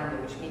things around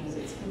it, which means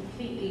it's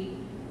completely,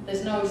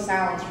 there's no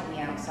sounds from the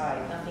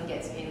outside, nothing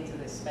gets into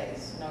this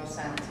space, no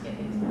sounds get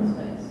into this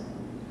space.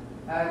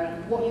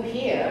 What you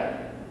hear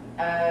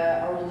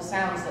are all the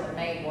sounds that are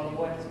made while the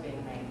work is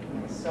being made.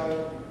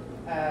 So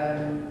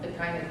the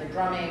kind of the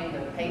drumming,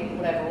 the paper,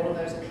 whatever, all of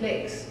those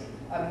clicks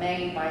are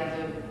made by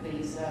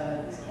this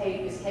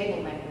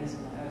cable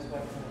mechanism that I was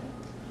working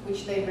with,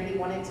 which they really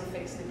wanted to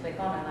fix the click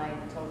on, and I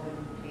told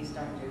them, please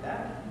don't do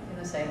that. In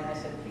the same way I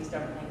said, please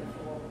don't make the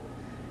floor.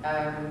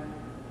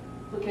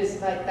 Because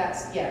like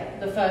that's, yeah,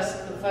 the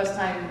first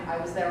time I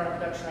was there on a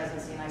production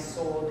residency and I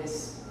saw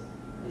this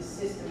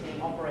system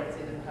being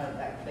operated and heard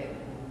that click. And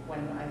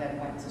when I then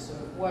went to sort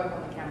of work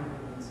on the camera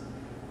movements,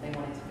 they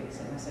wanted to fix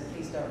it, and I said,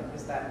 please don't,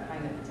 because that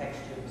kind of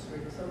texture was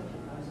really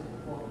something I was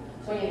looking for.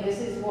 So yeah, this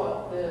is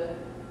what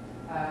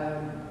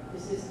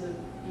this is the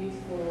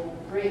beautiful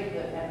rig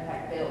that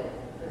MPAC built,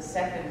 the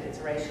second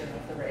iteration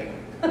of the rig.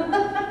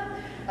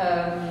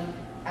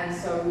 And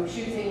so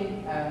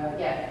shooting,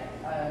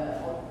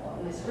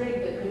 on this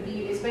rig that could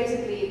be, it's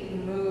basically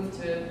moved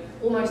to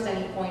almost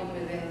any point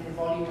within the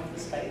volume of the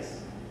space.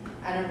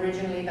 And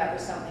originally that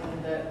was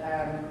something that,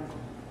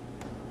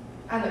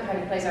 and that kind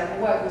of plays out in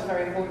the work, was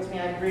very important to me.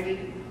 I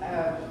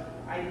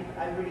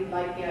really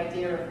like the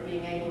idea of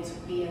being able to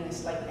be in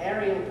this like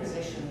aerial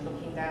position,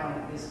 looking down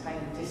at this kind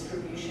of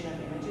distribution of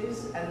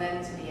images, and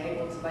then to be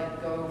able to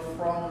like go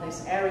from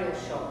this aerial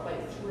shot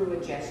like through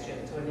a gesture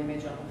to an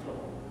image on the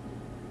floor,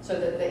 so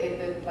that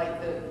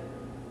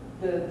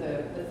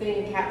the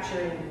thing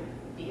capturing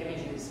the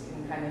images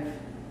can kind of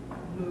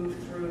move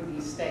through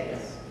these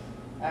states.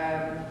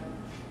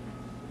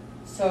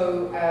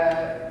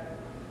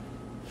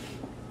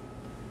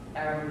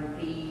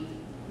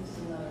 This is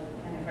another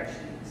kind of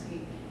actually you can see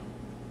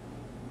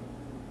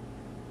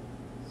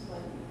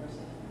slightly for a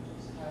second,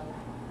 just how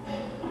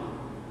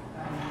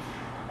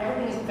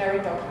everything is very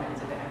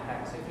documented at MPAC.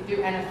 So if you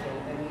do anything,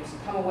 then you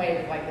come away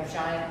with like a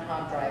giant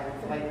hard drive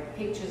with like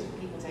pictures of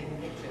people taking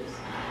pictures.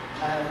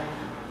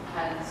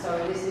 And so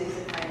this is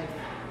a kind of,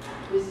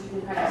 you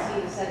can kind of see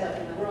the setup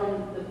in the room,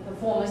 the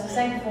performers, the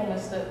same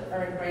performers that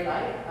are in grey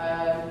light.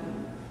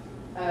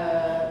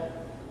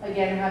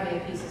 Again,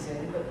 having pieces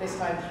in, but this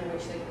time through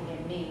which they can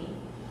hear me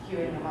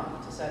queuing them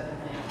up to certain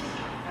things.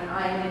 And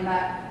I'm in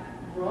that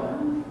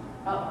room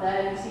up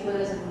there. You see where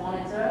there's a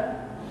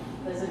monitor.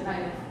 There's a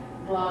kind of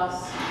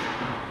glass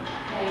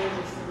pane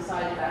just to the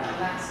side of that, and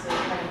that's the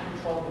kind of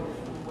control booth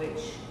from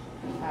which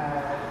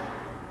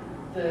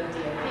the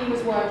DOP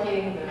was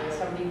working,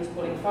 somebody was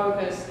pulling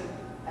focus,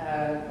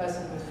 the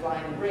person who was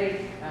flying the rig,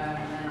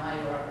 and I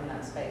were up in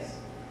that space.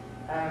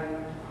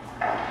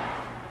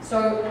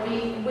 So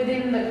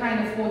within the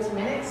kind of 40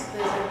 minutes,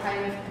 there's a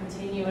kind of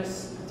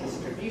continuous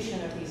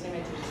distribution of these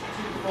images.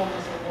 Two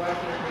performers are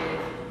working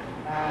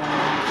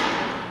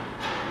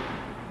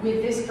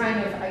with this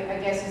kind of, I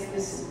guess, is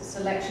this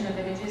selection of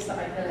images that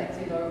I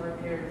collected over a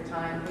period of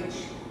time,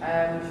 which,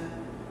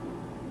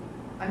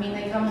 I mean,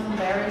 they come from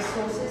various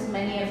sources.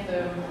 Many of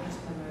them,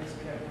 just so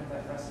we don't have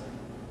that rustling.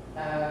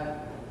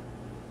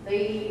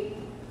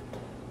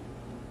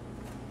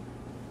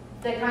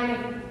 They're kind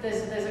of,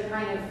 there's a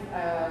kind of,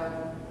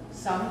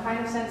 some kind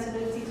of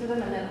sensibility to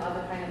them, and then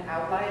other kind of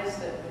outliers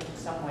that in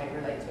some way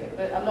relate to it.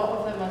 But a lot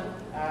of them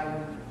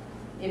are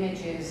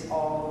images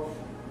of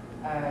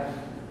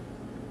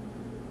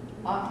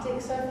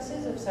Arctic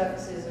surfaces, of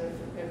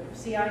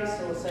sea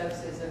ice, or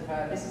surfaces of,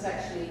 this is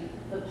actually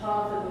the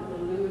path of a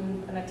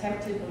balloon, an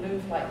attempted balloon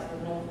flight to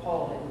the North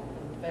Pole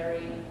in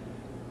very,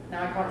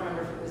 now I can't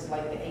remember if it was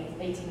like the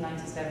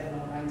 1897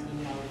 or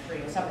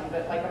 1903 or something,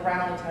 but like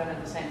around the turn of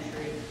the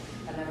century,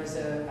 and there was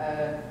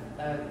a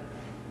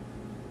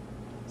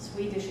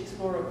Swedish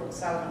explorer called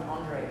Salomon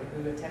Andre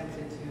who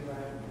attempted to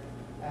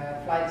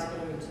fly this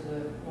balloon to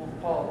the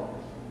North Pole.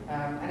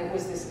 And it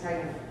was this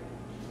kind of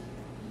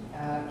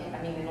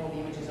I mean, in all the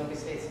images,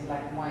 obviously it's in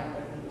black and white,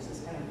 but it was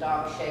this kind of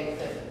dark shape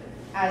that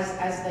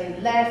as they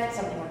left,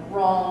 something went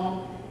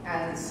wrong,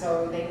 and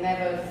so they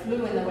never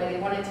flew in the way they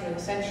wanted to. And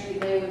essentially,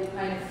 they would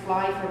kind of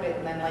fly for a bit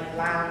and then like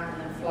land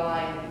and then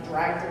fly and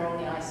dragged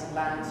along the ice and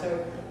land. So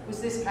it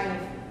was this kind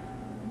of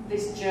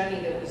this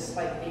journey that was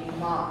like being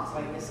marked,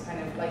 like this kind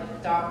of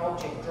like dark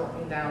object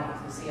dropping down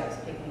onto the sea ice,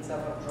 picking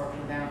itself up,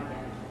 dropping down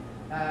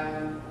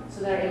again.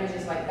 So there are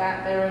images like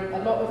that. There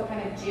are a lot of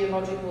kind of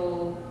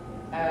geological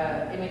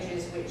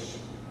images which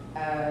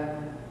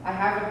I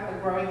have a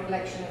growing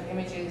collection of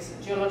images,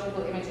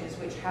 geological images,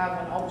 which have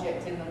an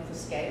object in them for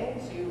scale.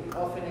 So you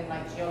often in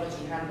like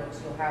geology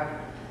handbooks, you'll have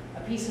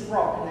a piece of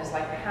rock and there's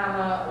like a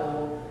hammer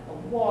or a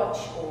watch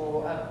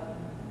or a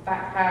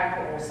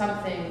backpack or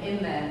something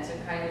in there to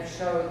kind of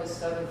show this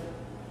sort of,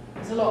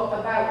 there's a lot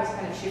about this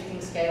kind of shifting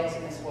scales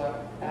in this work.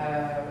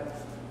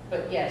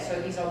 But yeah,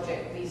 so these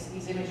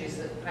these images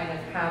that kind of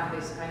have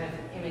this kind of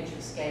image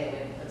of scale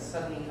in, that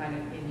suddenly kind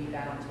of pin you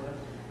down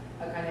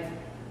to a kind of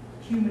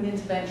human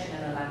intervention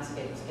in a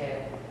landscape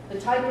scale. The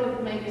title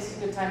of, maybe this is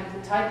a good time,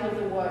 the title of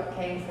the work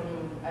came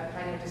from a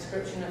kind of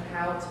description of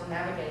how to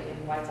navigate in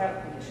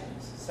whiteout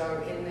conditions.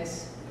 So in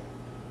this,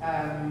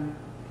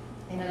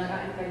 in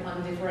an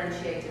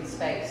undifferentiated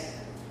space,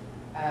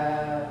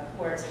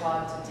 where it's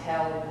hard to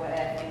tell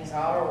where things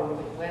are or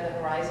where the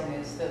horizon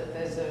is, that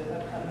there's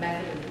a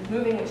method of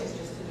moving which is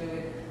just to do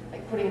with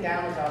like putting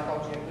down a dark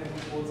object, moving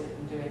towards it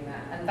and doing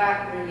that. And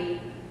that really,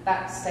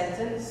 that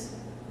sentence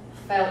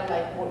felt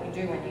like what you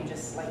do when you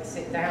just like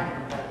sit down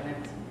and write an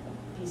empty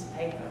piece of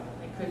paper.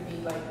 It could be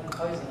like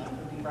composing, it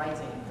could be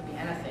writing, it could be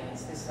anything.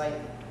 It's this like,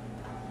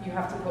 you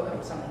have to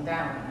put something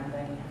down and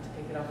then you have to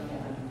pick it up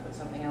again and put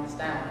something else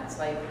down. It's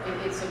like,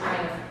 it's a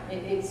kind of,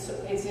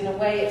 it's in a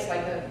way, it's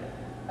like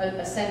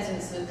a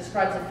sentence that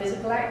describes a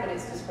physical act, but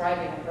it's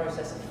describing a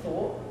process of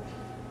thought.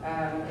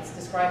 It's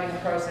describing a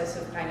process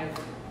of kind of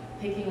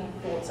picking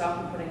thoughts up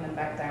and putting them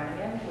back down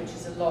again, which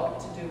is a lot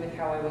to do with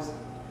how I was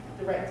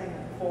directing the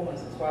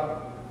performers as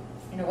well.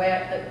 In a way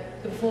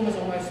that the performers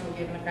almost were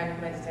given a kind of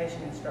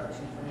meditation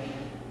instruction from me.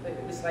 But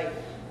it was like,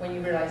 when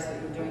you realize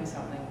that you're doing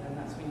something, then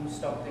that's when you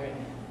stop doing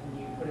it and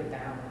you put it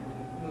down and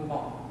you move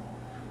on.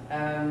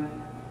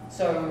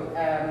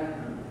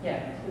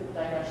 Yeah, good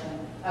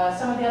digression.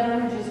 Some of the other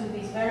images with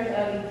these very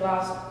early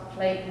glass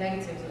plate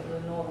negatives of the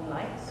Northern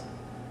Lights,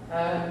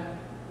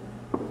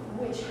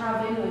 which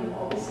have in them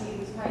obviously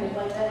these kind of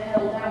like, they're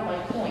held down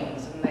by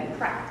coins and they're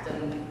cracked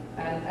and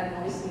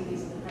obviously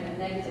these are the kind of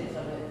negatives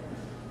of it.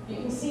 You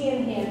can see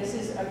in here, this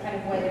is a kind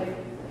of way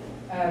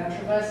of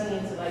traversing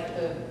into like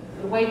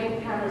the way that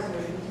the camera's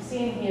moving. You can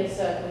see in here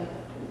certain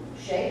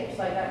shapes,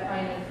 like that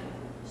kind of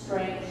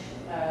strange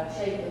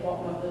shape at the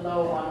bottom of the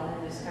lower one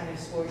and this kind of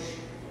swoosh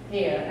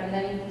here. And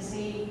then you can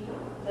see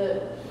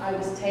that I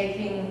was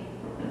taking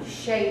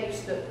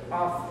shapes that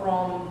are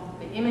from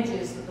the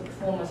images that the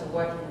performers are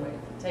working with,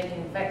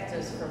 taking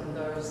vectors from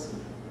those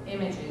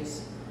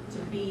images to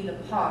be the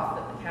path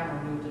that the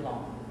camera moved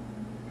along.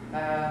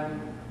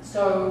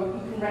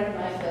 So you can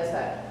recognize there's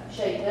that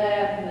shape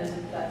there, and there's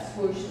that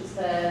swoosh that's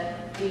there.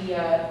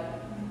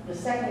 The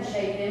second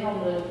shape in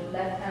on the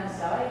left-hand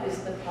side is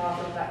the path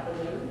of that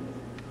balloon.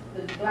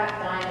 The black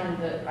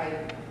diamond that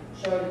I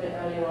showed a bit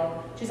earlier on,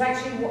 which is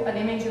actually an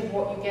image of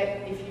what you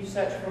get if you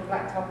search for a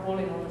black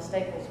tarpaulin on the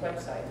Staples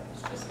website.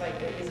 It's just like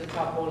there is a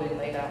tarpaulin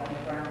laid out on the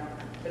ground,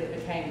 but it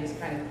became this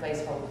kind of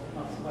placeholder for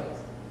lots of ways.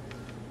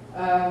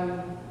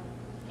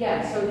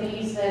 Yeah, so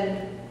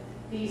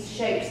these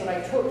shapes that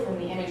I took from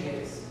the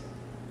images,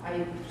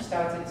 I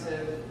started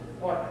to,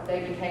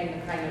 they became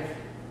the kind of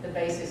the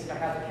basis for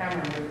how the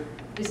camera moved.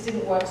 This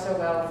didn't work so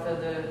well for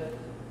the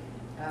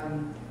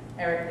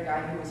Eric, the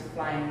guy who was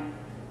flying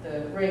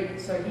the rig,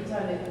 so he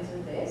turned it into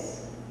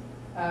this.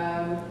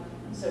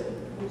 So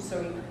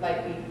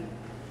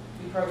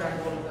we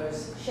programmed all of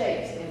those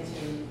shapes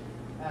into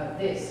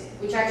this,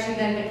 which actually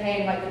then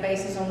became like the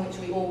basis on which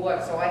we all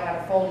worked. So I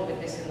had a folder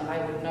with this in that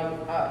I would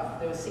note up.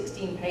 There were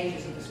 16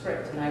 pages of the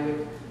script, and I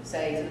would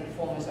say to the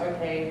performers,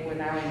 okay, we're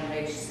now in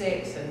page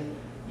 6, and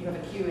you have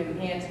a cue in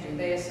here to do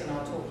this, and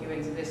I'll talk you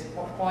into this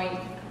point.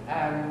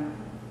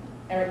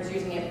 Eric was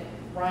using it.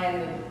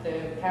 Ryan,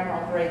 the camera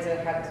operator,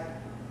 had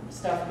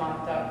stuff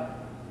marked up,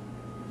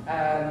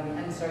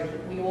 and so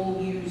we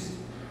all used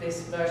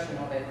this version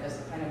of it as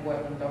a kind of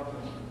working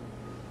document.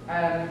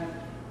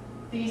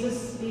 These are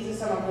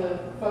some of the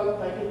folk,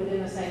 like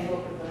within the same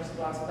book of those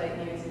glass plate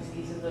negatives.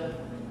 These are the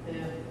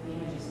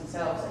images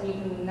themselves, and you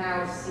can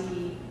now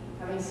see,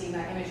 having seen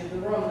that image of the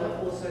room,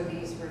 that also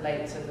these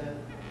relate to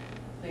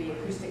the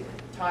acoustic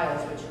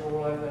tiles which are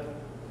all over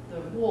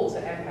the walls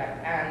at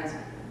MPAC,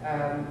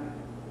 and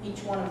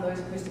each one of those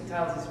acoustic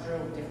tiles is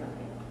drilled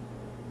differently.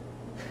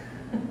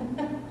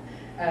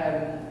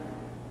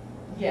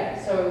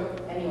 Yeah, so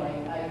anyway,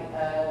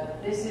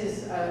 this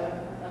is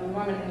a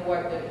moment in the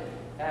work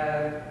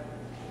that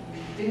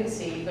you didn't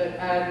see, but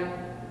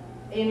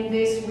in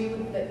this, we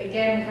would,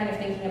 again, kind of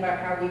thinking about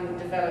how we would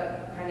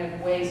develop kind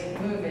of ways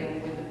of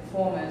moving with the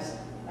performers.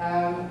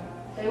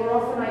 They were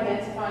often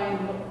identifying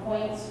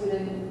points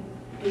within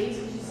these,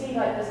 because you see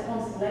like there's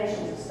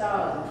constellations of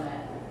stars in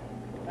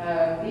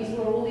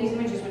there. All these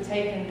images were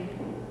taken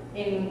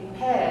in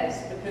pairs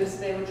because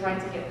they were trying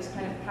to get this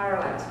kind of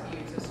parallax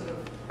view to sort of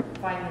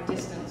find the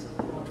distance of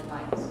the northern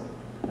lights.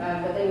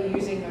 But they were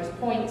using those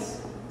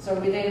points, so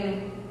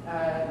within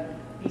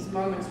these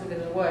moments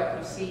within the work,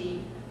 you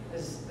see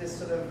this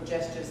sort of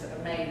gestures that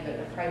are made that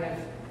are kind of,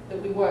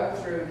 that we work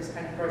through this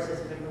kind of process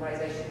of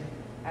improvisation,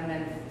 and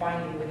then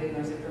finding within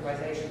those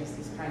improvisations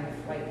these kind of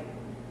like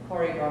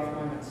choreographed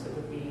moments that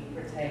would be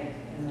retained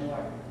in the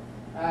work.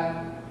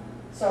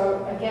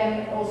 So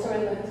again, also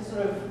in the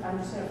sort of, I'm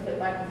just going to flip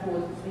back and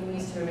forward between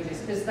these two images,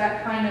 because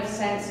that kind of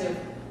sense of,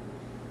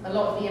 a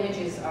lot of the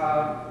images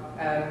are,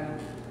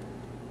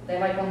 they're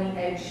like on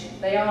the edge,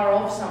 they are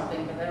of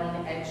something, but they're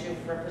on the edge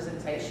of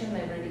representation.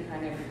 They really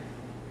kind of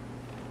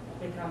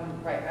become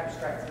quite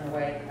abstract in a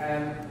way,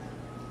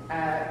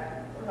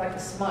 like a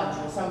smudge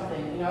or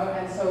something, you know.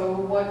 And so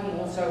we're working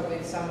also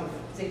with some of,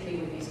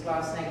 particularly with these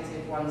glass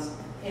negative ones,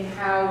 in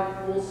how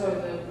also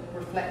the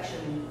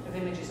reflection of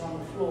images on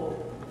the floor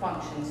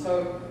functions.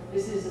 So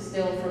this is a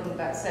still from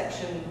that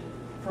section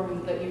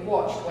that you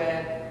watched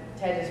where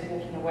Ted is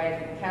walking away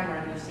from the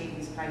camera, and you see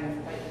these kind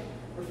of like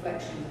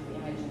reflections of the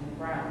image in the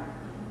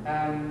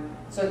ground.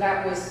 So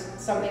that was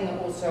something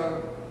that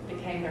also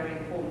became very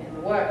important in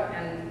the work,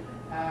 and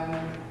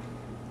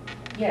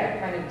yeah,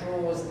 kind of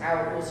draws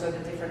out also the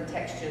different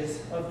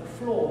textures of the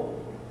floor,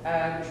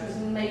 which was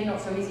maybe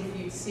not so easy for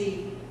you to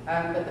see,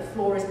 but the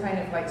floor is kind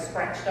of like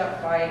scratched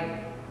up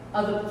by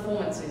other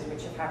performances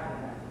which have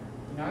happened there.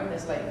 You know,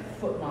 there's like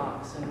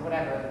footmarks and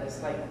whatever,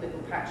 there's like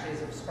little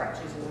patches of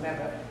scratches or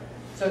whatever.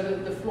 So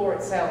the floor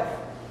itself,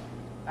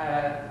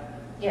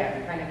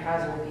 yeah, kind of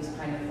has all these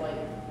kind of like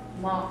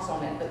marks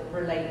on it that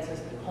relate to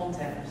the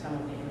content of some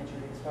of the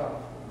imagery as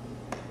well.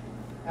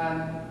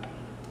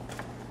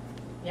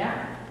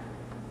 Yeah.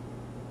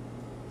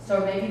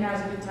 So maybe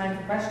now's a good time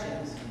for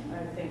questions.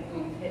 I think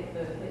we've hit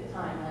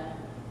time there.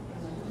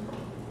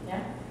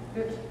 Yeah?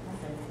 Good.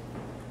 Okay.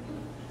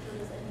 So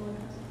does anyone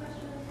have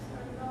questions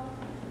starting off?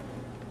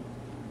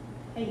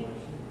 Hey.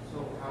 So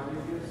how did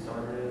you get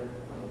started in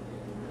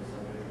the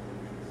subject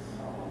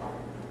of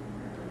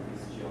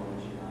these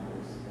geology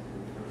matters in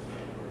the first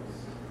place?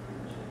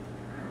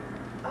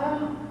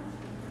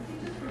 Could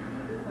you just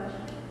repeat the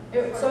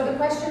question? So the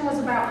question was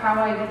about how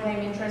I became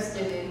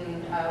interested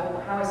in,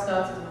 or how I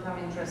started to become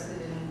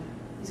interested in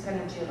these kind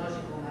of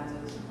geological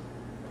matters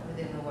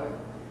within the work.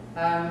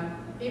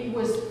 It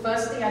was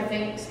firstly, I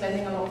think,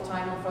 spending a lot of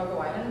time on Fogo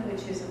Island,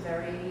 which is a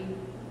very,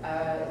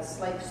 it's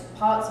like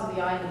parts of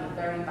the island are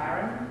very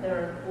barren. There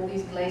are all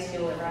these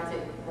glacial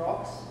erratic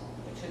rocks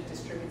which are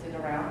distributed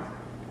around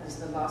as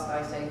the last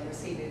ice age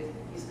receded.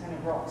 These kind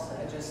of rocks that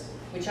are just,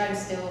 which I'm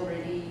still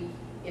really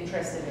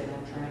interested in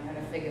and trying to kind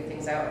of figure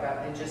things out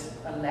about. They just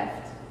are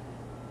left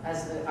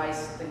as the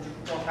ice, they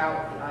drop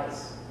out of the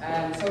ice.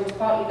 So it was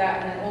partly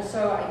that, and then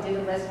also I did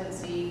a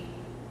residency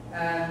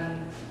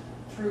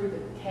through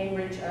the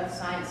Cambridge Earth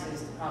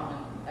Sciences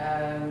Department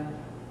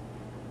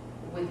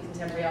with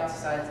Contemporary Art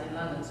Society in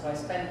London. So I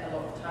spent a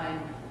lot of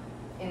time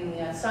in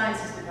the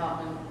Sciences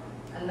Department,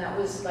 and that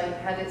was like,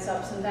 had its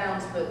ups and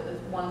downs, but the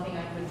one thing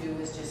I could do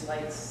was just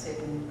like sit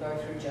and go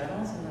through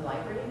journals in the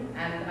library.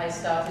 And I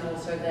started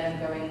also then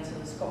going to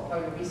the Scott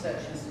Polar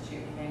Research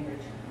Institute in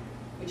Cambridge,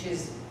 which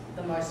is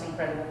the most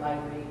incredible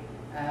library,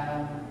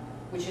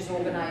 which is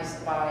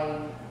organized by,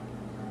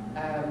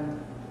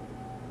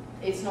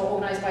 it's not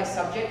organized by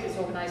subject, it's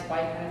organized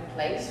by kind of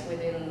place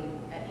within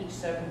each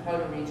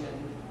circumpolar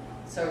region.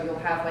 So you'll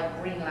have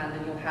like Greenland,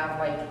 and you'll have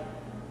like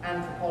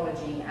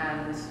anthropology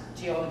and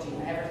geology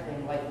and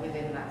everything like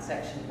within that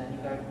section. Then you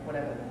go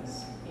whatever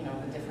there's, you know,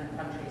 the different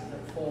countries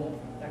that form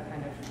that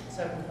kind of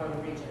circumpolar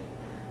region.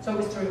 So it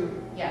was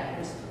through, yeah, it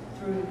was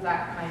through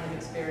that kind of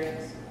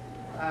experience.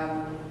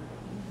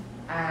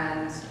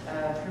 And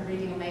through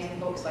reading amazing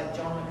books like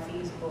John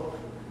McPhee's book,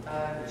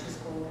 which is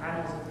called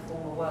Annals of the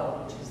Former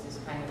World, which is this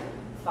kind of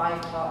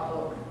 5-part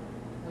book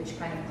which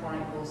kind of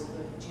chronicles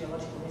the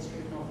geological history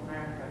of North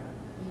America.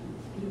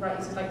 He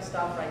writes, he's like a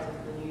staff writer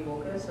for the New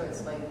Yorker, so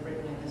it's like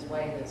written in this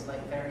way that's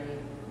like very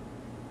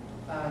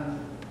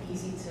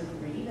easy to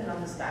read and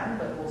understand,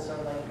 but also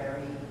like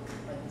very,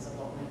 like there's a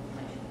lot of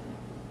information.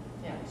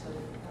 Yeah, so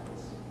that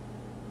was,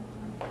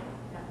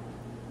 yeah.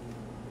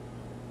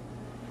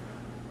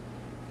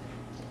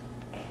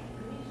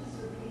 Could you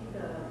just repeat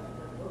the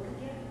book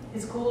again?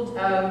 It's called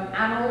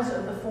Annals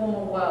of the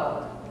Former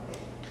World.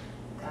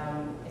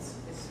 It's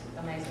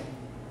amazing.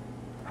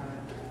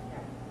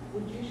 Yeah.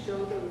 Would you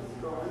show those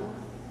drawings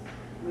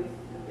with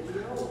the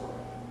video?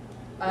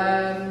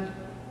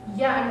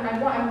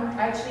 Yeah,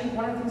 actually,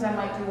 one of the things I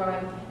might do while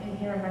I'm in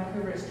here in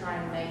Vancouver is try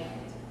and make,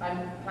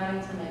 I'm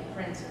planning to make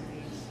prints of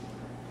these.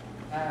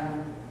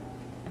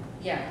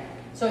 Yeah,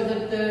 so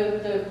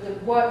the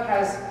work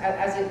has,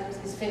 as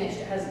it is finished,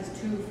 it has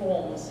these 2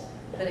 forms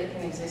that it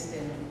can exist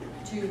in,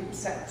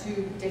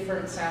 two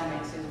different sound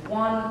mixes.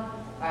 One,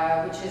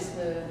 which is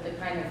the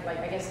kind of like,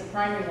 I guess the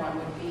primary one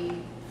would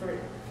be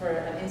for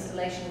an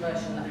installation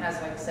version that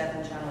has like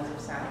 7 channels of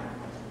sound.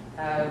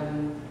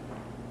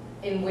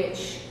 in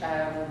which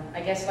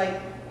I guess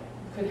like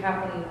could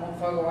happen on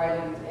Fogo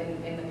Island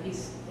in the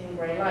piece in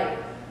Grey Light.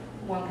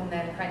 One can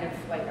then kind of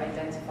like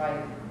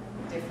identify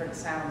different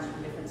sounds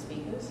from different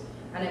speakers,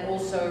 and it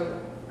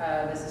also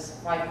there's this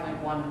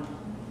 5.1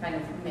 kind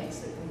of mix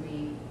that can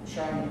be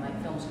shown in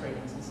like film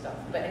screenings and stuff.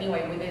 But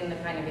anyway, within the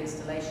kind of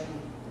installation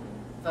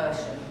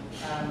version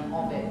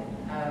of it,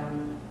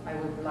 I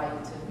would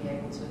like to be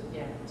able to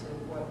to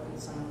work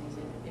with some of these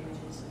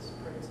images as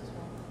prints as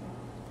well.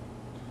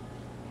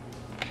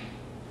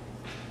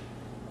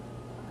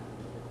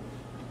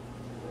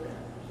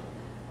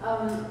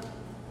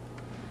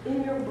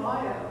 In your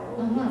bio,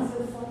 Mhm. it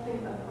says something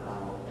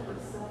about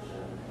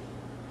perception.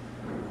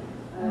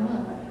 I Mhm.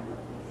 can't remember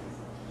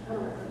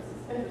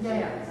what it says. Yeah,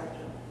 yeah.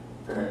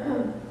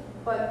 Perception.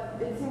 But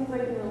it seems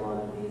like in a lot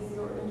of these,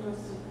 you're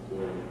interested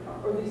in,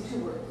 or these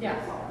two words. Yeah.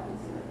 So I can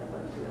see like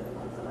about two other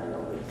ones that I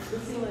know. But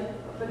it seems like,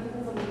 but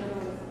even some of the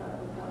other ones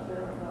that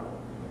they're about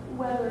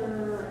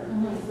weather and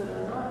things that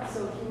are not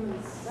so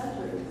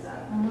human-centered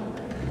exactly.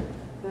 Right?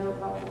 They're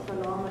about the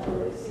phenomena, or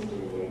they seem to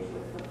engage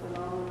with the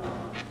phenomena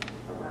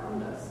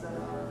around us that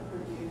are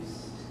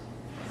produced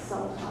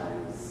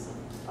sometimes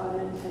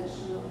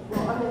unintentional,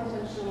 unhuman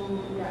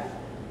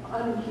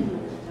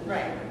intentionally.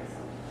 Right.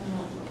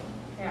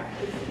 Yeah.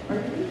 Are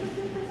you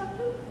interested in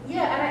perception?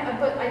 Yeah,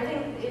 but I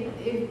think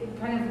it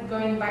kind of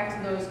going back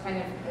to those kind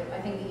of,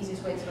 I think the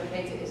easiest way to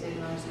locate it is in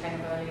those kind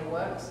of earlier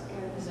works.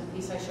 There's a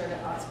piece I showed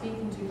at ArtSpeak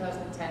in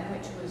 2010,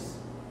 which was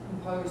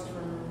composed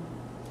from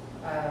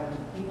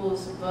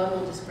people's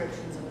verbal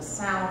descriptions of a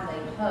sound they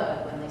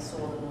heard when they saw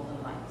the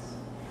Northern Lights.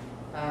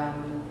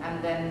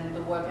 And then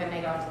the work I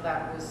made after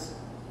that was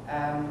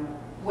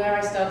where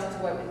I started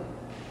to work with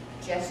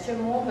gesture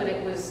more, but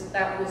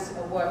that was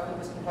a work that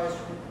was composed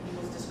from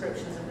people's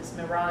descriptions of this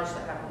mirage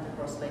that happened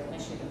across Lake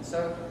Michigan.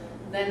 So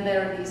then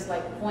there are these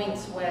like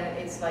points where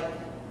it's like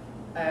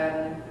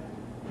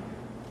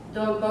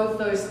both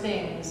those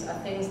things are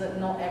things that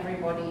not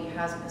everybody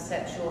has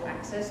perceptual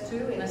access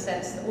to, in a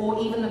sense,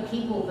 or even the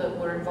people that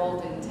were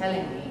involved in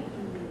telling me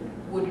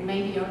would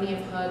maybe only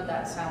have heard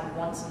that sound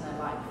once in their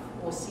life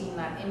or seen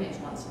that image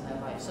once in their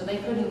life. So they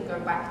couldn't go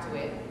back to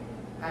it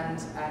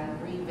and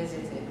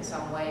revisit it in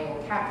some way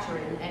or capture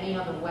it in any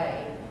other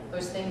way.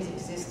 Those things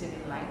existed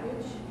in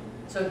language.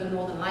 So the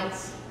Northern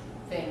Lights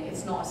thing,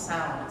 it's not a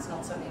sound, it's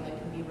not something that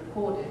can be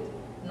recorded.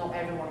 Not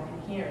everyone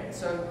can hear it.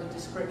 So the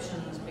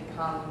descriptions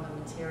become the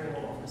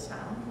material of the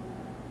sound.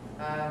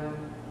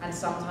 And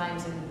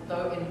sometimes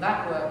in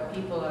that work,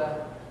 people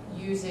are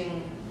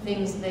using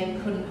things they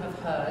couldn't have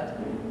heard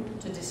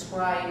to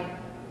describe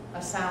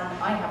a sound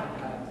I haven't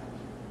heard.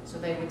 So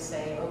they would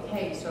say,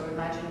 okay, so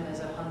imagine there's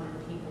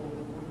 100 people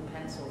with wooden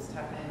pencils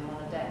tapping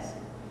on a desk.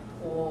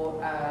 Or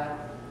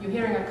you're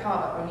hearing a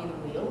car but only the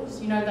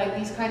wheels. You know, like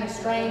these kind of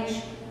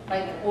strange,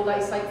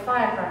 it's like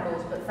fire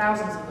crackles, but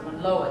thousands of them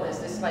and lower. There's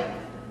this like,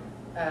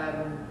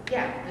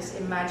 this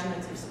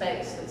imaginative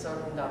space that's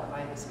opened up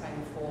by this kind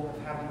of form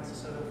of having to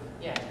sort of,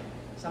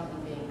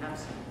 something being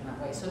absent in that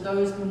way. So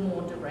those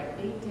more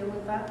directly deal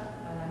with that.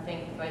 And I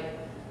think like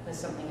there's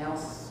something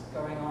else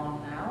going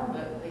on now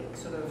that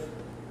it's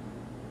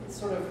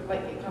sort of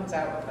like it comes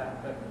out of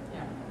that, but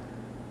yeah.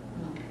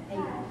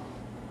 Hey.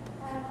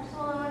 First of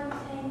all, I want to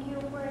thank you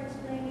for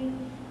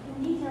explaining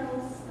in detail.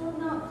 It's still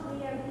not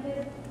clear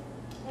because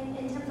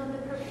in terms of the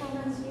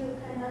performance you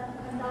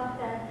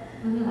conducted,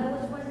 I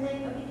was wondering,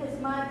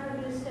 because my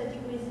previous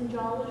degree is in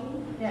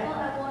geology, so I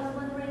was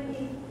wondering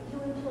if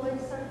you employed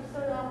some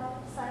sort of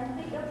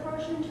scientific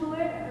approach into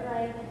it,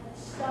 like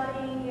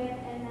studying it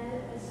in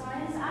a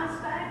science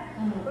aspect,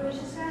 or it's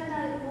just kind of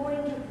like more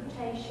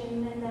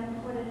interpretation and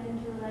then put it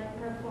into like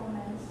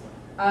performance?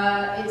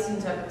 It's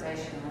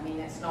interpretation. I mean,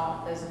 it's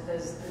not.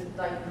 There's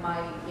like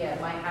my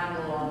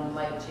handle on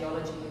like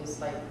geology is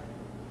like.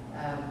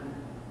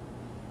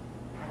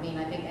 I mean,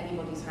 I think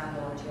anybody's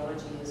handle on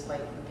geology is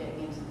like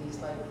getting into these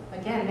like,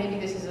 again, maybe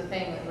this is a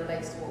thing that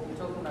relates to what we were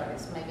talking about.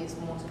 Maybe it's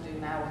more to do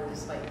now with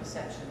this like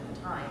perception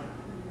of time.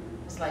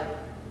 It's like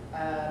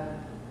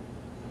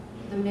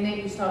the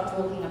minute you start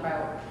talking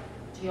about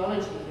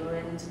geology, you're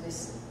into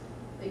this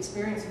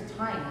experience of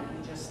time that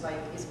you just like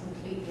is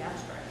completely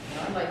abstract. You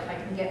know, like I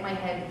can get my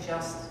head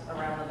just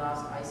around the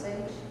last ice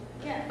age.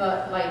 Yeah.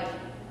 But like.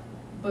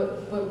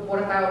 But what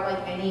about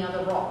like any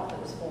other rock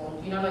that was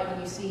formed? You know, like when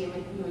you see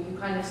it, you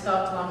kind of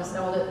start to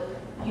understand that,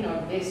 you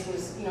know, this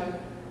was, you know,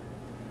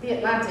 the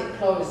Atlantic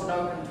closed and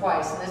opened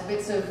twice, and there's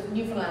bits of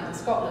Newfoundland and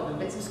Scotland, and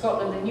bits of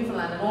Scotland and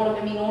Newfoundland, and all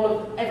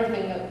of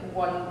everything that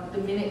the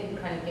minute you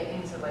kind of get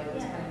into like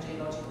these kind of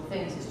geological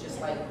things, is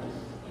just like,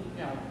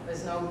 you know,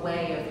 there's no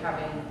way of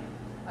having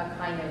a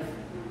kind of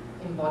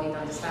embodied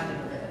understanding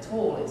of it at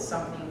all. It's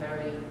something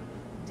very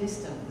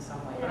distant in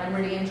some way. But I'm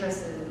really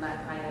interested in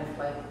that kind of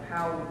like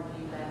how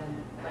you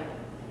then like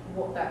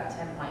what that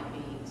attempt might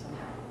be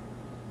somehow.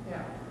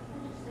 Yeah.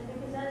 Interesting,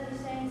 because as you're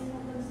saying,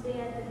 sometimes they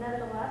at the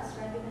level of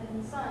abstract even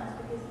in science,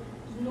 because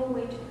there's no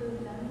way to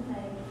prove them.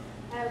 Like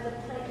how the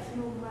plates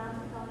move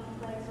around the tectonic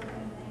plates or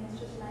anything. It's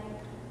just like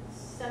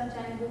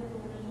sometimes we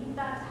believe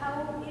that's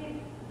how it went,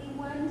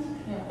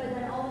 but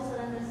then all of a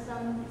sudden there's some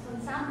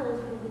some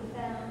samples will be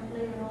found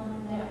later on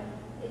in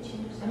the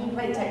itching. I mean,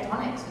 plate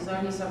tectonics is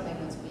only something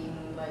that's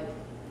been like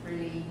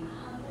really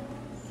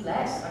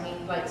less. I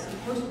mean, like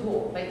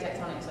post-war, plate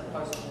tectonics are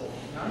post-war,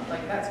 you know?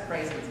 Like that's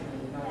crazy to me,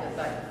 you know, that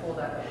like before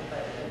that,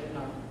 you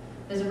know.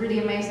 There's a really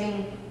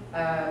amazing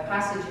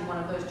passage in one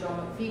of those John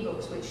McPhee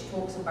books which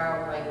talks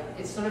about like,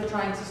 it's sort of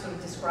trying to sort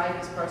of describe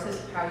this process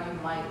of how you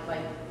might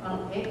like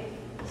unpick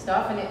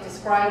stuff, and it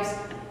describes,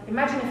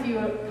 imagine if you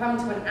come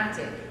to an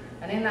attic,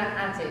 and in that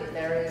attic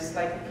there is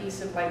like a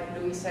piece of like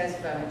Louis XVI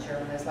furniture,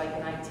 and there's like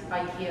an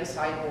IKEA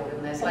sideboard,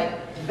 and there's like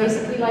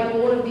basically like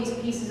all of these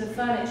pieces of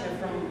furniture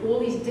from all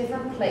these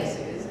different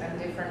places and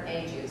different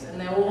ages, and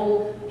they're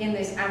all in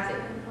this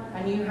attic,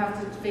 and you have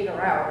to figure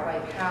out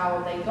like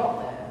how they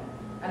got there.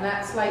 And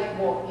that's like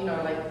what, you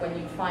know, like when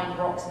you find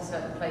rocks in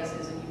certain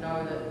places and you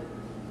know that,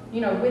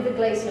 you know, with the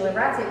glacial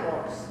erratic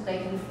rocks, they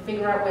can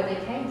figure out where they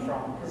came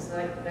from, because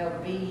like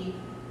there'll be,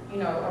 you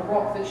know, a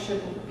rock that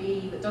shouldn't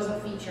be, that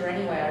doesn't feature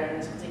anywhere in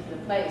this particular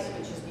place,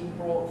 which has been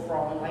brought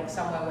from like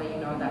somewhere where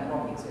you know that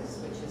rock exists,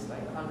 which is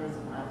like hundreds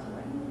of miles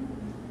away.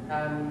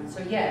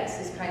 So yeah, it's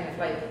this kind of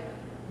like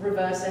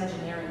reverse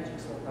engineering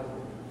jigsaw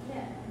puzzle.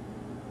 Yeah.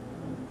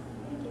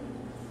 Thank you.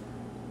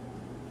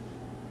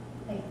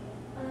 Hey.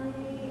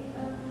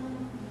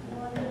 I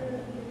wonder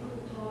if you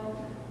could talk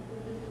a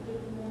little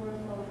bit more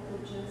about the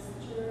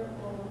gesture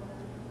of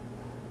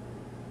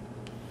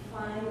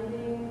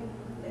finding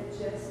a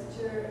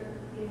gesture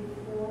in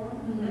form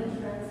and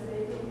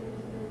translating it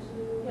into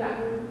the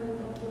movement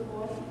of the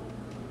body.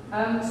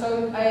 So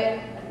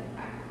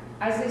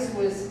as this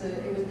was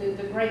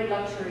the great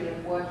luxury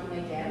of working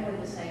again with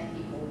the same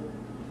people,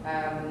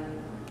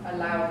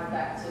 allowed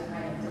that to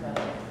kind of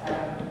develop.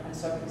 And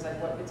so because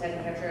I've worked with Ted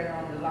and Katrina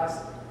on the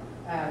last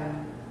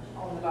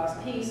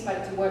piece,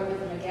 like to work with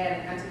them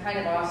again and to kind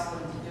of ask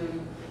them to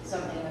do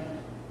something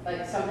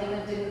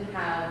that didn't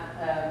have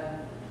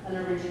an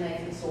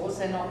originating source.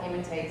 They're not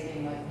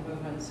imitating like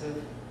movements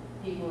of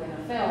people in a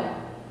film.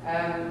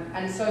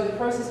 And so the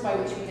process by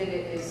which we did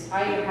it is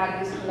I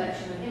had this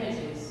collection of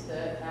images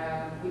that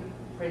we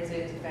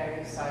printed to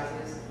various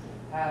sizes.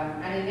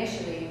 And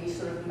initially we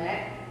sort of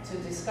met to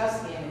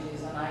discuss the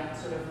images, and I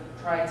sort of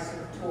tried to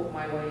sort of talk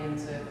my way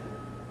into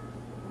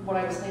what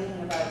I was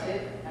thinking about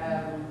it.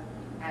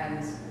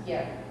 And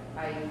yeah,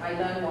 I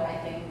learned what I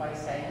think by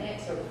saying it,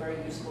 so it was very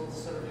useful to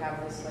sort of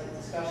have this like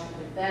discussion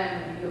with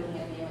them and looking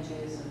at the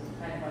images and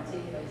kind of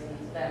articulating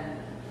it to them.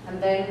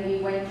 And then we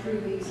went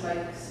through these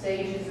like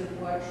stages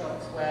of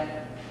workshops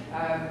where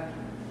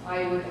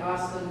I would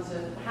ask them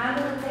to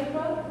handle the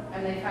paper,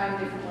 and they found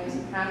different ways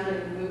of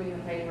handling and moving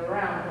the paper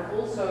around, but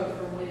also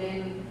from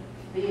within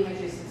the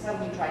images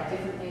themselves we tried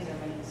different things. They were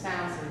making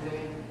sounds, they were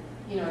doing,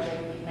 you know, they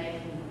would be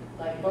making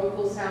like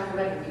vocal sounds,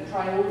 whatever. We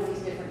tried all of these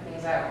different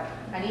things out,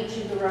 and each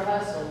of the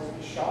rehearsals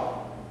we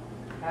shot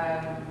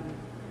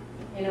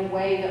in a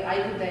way that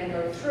I could then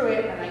go through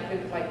it, and I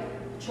could like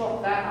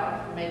chop that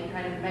up and make a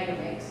kind of mega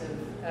mix of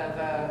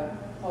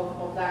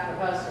that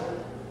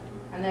rehearsal,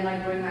 and then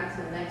I'd bring that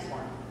to the next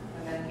one.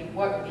 And then we'd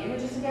work with the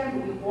images again,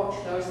 but we'd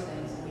watch those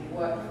things and we'd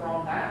work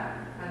from that,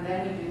 and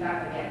then we'd do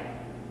that again.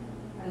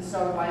 And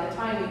so by the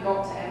time we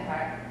got to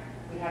MPAC,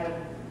 we had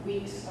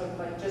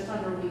just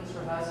under a week's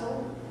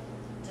rehearsal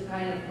to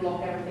kind of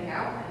block everything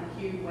out and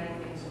cue when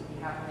things would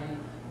be happening,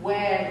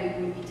 where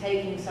we would be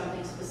taking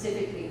something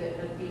specifically that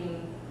had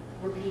been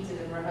repeated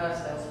and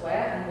rehearsed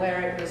elsewhere, and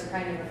where it was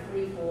kind of a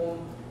free-form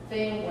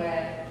thing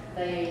where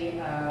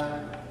they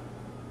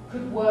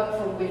could work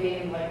from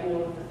within like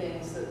all of the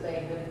things that they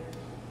had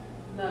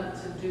learned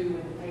to do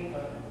with the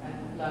paper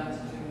and learned to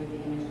do with the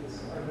images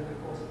over the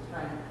course of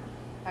time.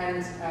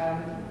 And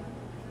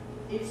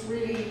it's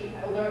really,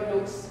 although it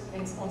looks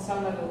on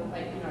some level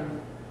like, you know,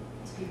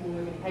 it's people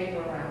moving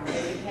paper around,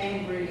 they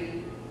became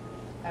really,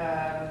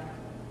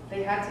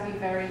 they had to be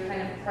very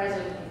kind of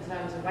present in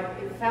terms of like,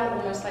 it felt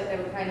almost like they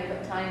were kind of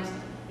at times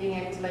being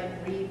able to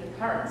like read the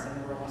currents in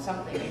the room or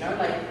something, you know,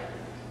 like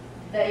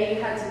they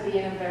had to be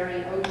in a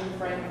very open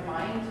frame of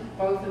mind.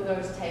 Both of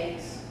those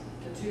takes,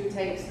 the 2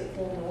 takes that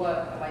form the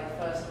work, are like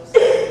first or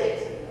second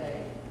takes of the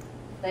day.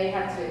 They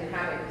had to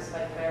inhabit this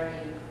like very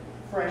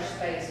fresh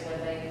space where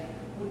they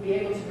would be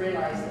able to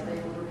realize that they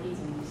were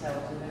repeating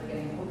themselves and they were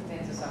getting hooked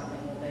into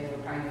something, or they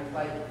were kind of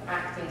like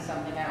acting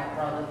something out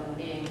rather than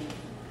being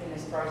in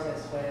this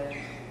process where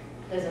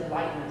there's a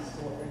lightness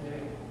to what they're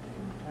doing.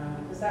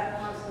 Does that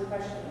answer the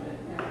question a bit?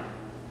 Yeah.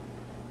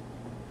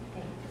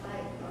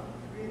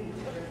 Really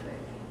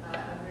terrific.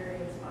 I'm very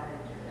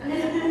inspired. I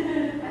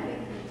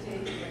think you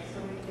take like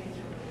so many things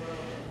from the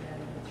world and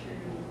then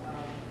through a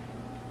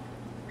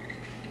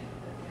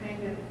kind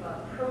of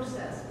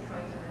process of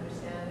trying to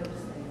understand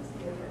those things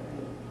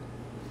differently,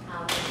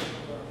 how they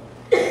work.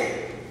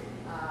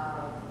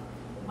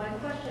 My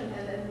question,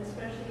 and then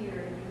especially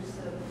your use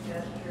of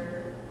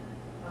gesture,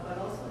 but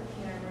also the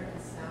camera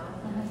and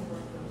sound, and how you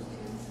work those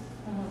two, is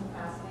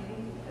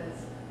fascinating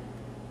because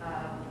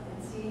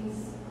it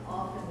seems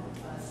often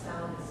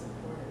sound is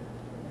supported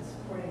in a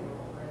supporting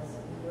role, whereas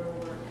in your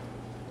work,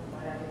 from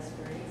what I've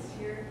experienced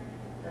here,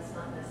 that's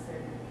not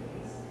necessarily the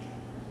case.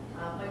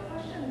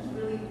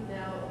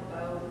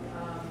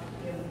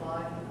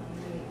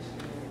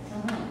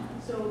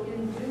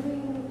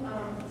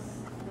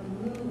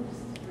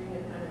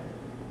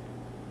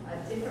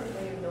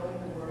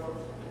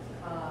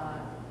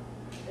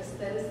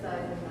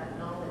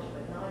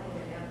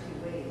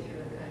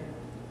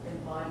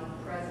 embodied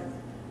presence.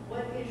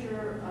 What is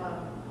your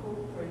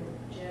hope for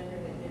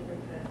engendering a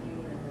different kind of view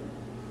and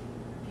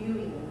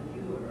viewing in the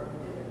viewer, or a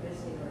different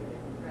listening, or a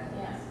different presence?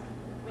 Yeah.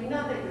 I mean,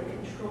 not that you're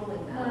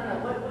controlling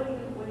that. No.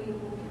 What do you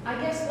hope?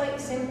 I guess, like,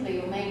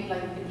 simply, or maybe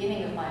like the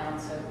beginning of my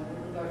answer,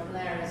 we'll go from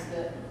there, is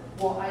that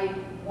what I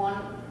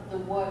want the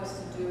works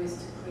to do is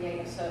to create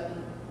a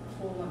certain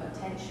form of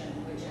attention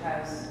which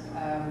has,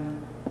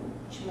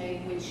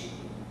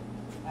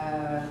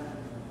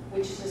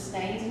 which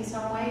sustains in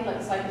some way. Like,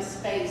 it's like a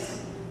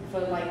space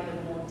for like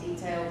a more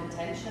detailed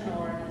attention,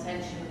 or an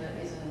attention that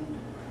isn't,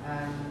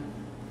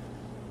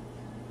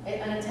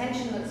 an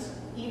attention that's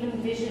even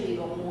visually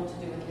got more to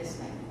do with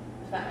listening,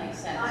 if that makes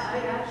sense. I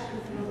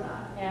actually feel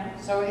that. Yeah.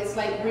 So it's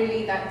like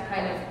really that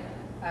kind of,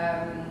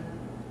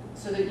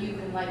 so that you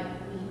can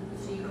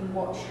so you can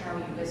watch how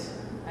you listen,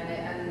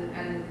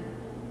 and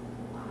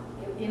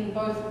in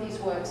both of these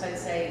works, I'd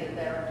say that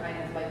there are kind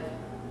of like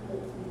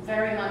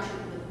very much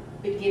at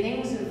the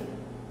beginnings of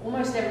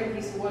almost every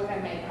piece of work I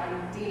make.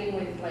 I'm dealing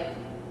with like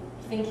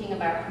thinking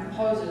about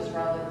composers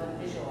rather than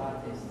visual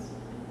artists.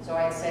 So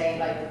I'd say,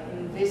 like,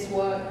 in this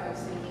work, I was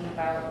thinking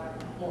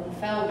about Morton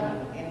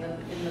Feldman. In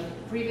the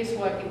previous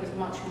work, it was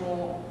much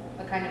more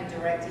a kind of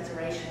direct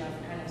iteration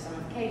of kind of some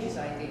of Cage's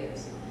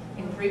ideas.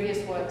 In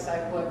previous works,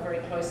 I've worked very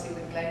closely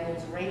with Glenn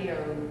Gould's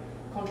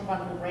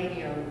contrapuntal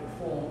radio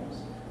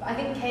forms. But I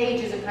think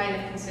Cage is a kind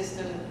of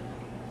consistent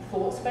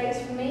thought space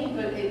for me,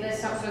 but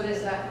there's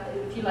that,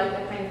 if you like,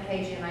 that kind of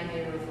Cagean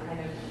idea of kind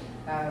of,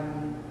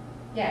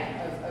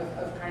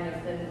 of kind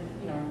of the,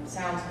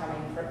 sounds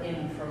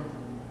coming from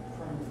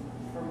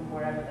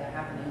wherever they're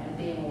happening and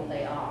being what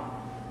they are.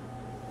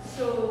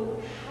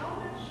 So, how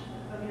much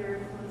of your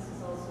influence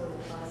is also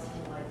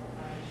something like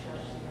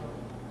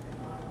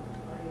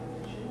audio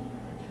vision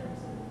in terms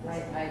of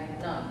this? I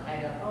don't.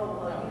 Oh,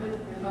 well, you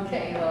would really.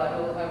 Okay, well, I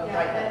will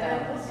write that down.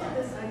 And also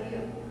this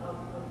idea of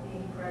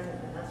being present,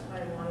 and that's why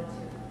I wanted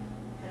to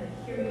kind of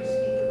hear you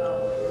speak about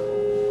what you're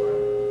hoping for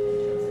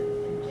in terms of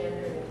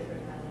engendering a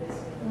different kind of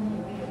listening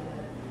and viewing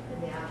in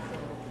the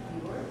actual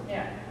viewer.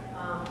 Yeah.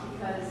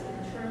 Because in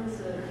terms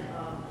of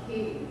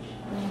Cage,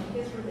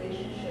 his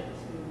relationship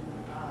to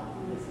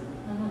Buddhism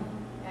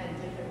and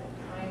different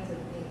kinds of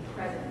being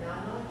present. Now,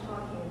 I'm not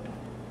talking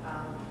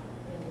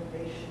in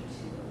relation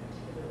to a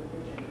particular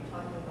religion. I'm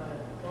talking about a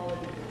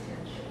quality of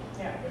attention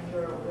and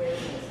your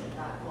awareness of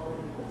that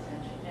quality of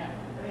attention. Yeah.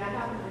 I mean, I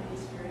happen to be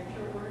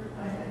spiritual work.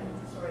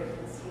 I'm sorry I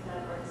didn't see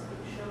that art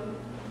speak show.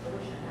 I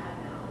wish I had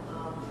now.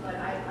 But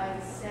I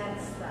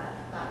sense that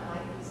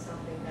might be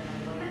something that I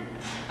might.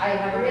 I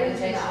have a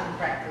meditation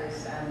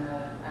practice, and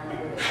I'm a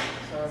Buddhist.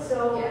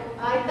 So yeah.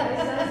 I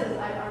sense it.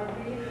 I'm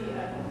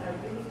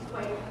really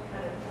quite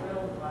kind of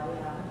thrilled by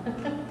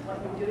what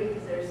you're doing,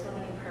 because there's so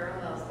many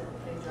parallels to the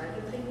things I've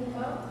been thinking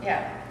about.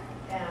 Yeah.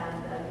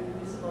 And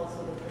your use of also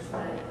the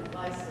prosthetic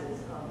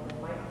devices, of the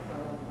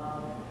microphone,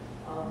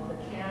 of the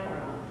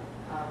camera,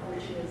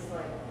 which is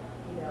like,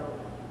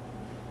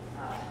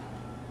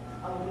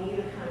 a way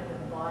to kind of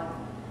embody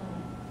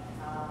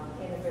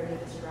in a very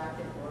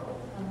distracted world.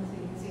 So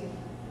using,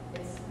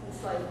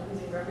 it's like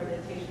using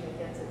representation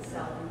against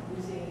itself. You're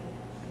using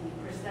the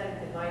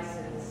prosthetic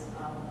devices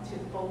to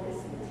focus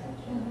the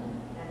attention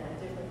and a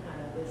different kind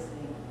of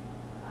listening,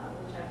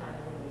 which I find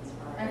really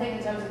inspiring. I think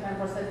in terms of kind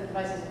of prosthetic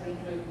devices, we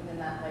include within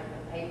that like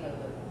the paper.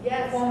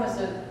 Yes. The form was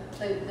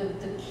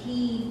the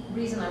key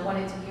reason I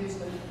wanted to use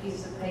the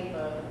pieces of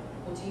paper,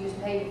 or to use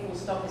paper full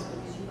stop, is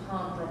because you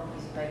can't drop a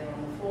piece of paper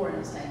on the floor in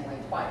the same way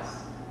twice.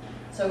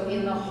 So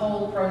in the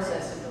whole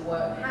process of the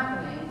work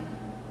happening,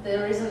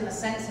 there isn't a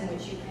sense in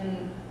which you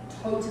can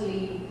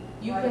totally,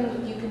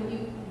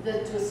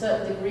 to a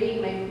certain degree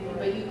maybe,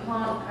 but you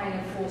can't kind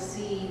of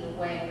foresee the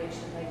way in which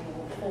the paper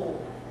will fall.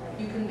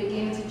 You can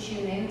begin to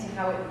tune in to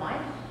how it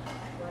might,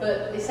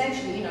 but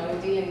essentially,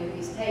 we're dealing with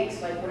these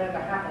takes, like whatever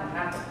happened,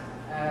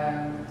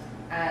 happened.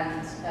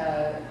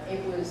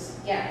 It was,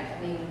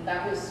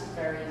 that was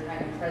very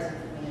kind of present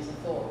for me as a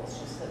thought. It's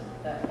just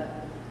that the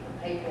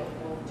paper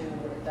will do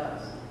what it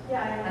does.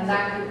 Yeah, and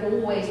that could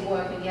always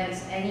work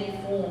against any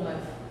form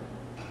of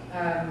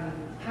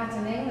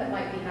patterning that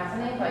might be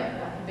happening, like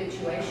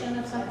habituation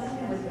of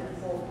something with the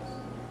thoughts.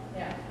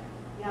 Yeah.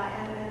 Yeah,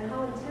 and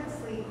how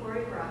intensely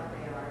choreographed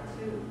they are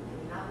too. I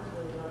mean, that was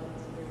really lovely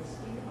to hear you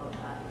speak about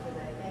that, because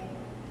I think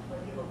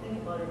when people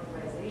think about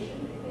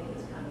improvisation, they think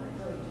it's kind of like,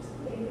 oh, you just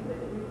made it, but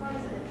it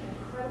requires an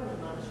incredible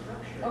amount of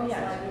structure. Oh,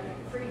 yeah. It's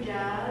like free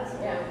jazz,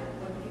 yeah.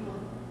 or when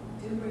people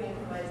do bring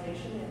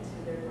improvisation into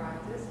their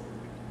practice,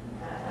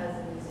 as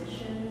a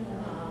musician,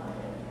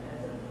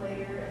 as a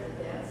player, as a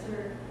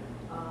dancer,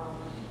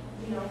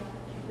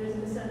 there's a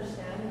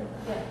misunderstanding of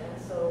that. Yeah. And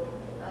so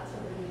that's a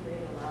really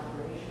great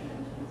elaboration in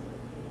terms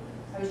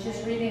of. I was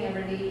just reading a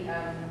really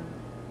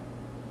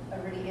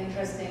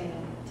interesting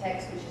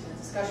text, which is a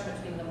discussion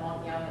between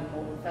Lamont Young and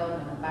Morton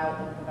Feldman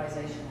about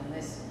improvisation, and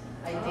this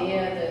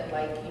idea that,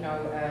 like,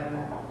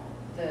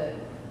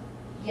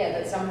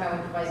 that somehow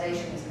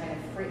improvisation is kind of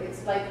free.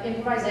 It's like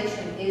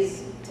improvisation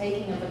is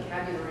taking a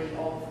vocabulary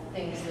of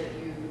things that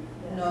you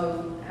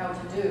know how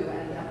to do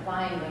and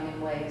applying them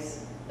in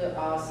ways that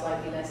are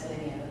slightly less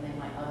linear than they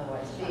might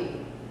otherwise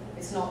be.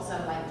 It's not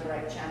some like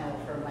direct channel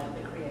from like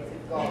the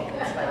creative God.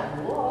 It's like,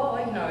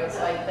 whoa, you know, it's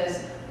like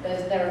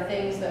there are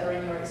things that are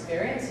in your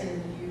experience,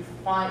 and you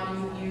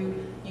find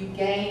you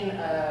gain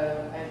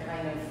a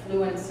kind of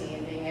fluency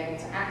in being able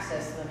to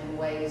access them in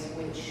ways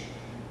which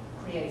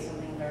create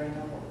something very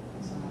novel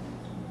in someone.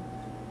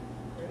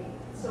 Great.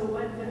 So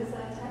what is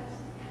that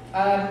text?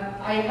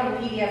 I have a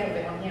PDF of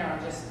it on here.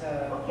 I'm just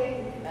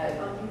Okay.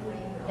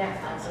 yeah,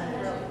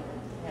 absolutely.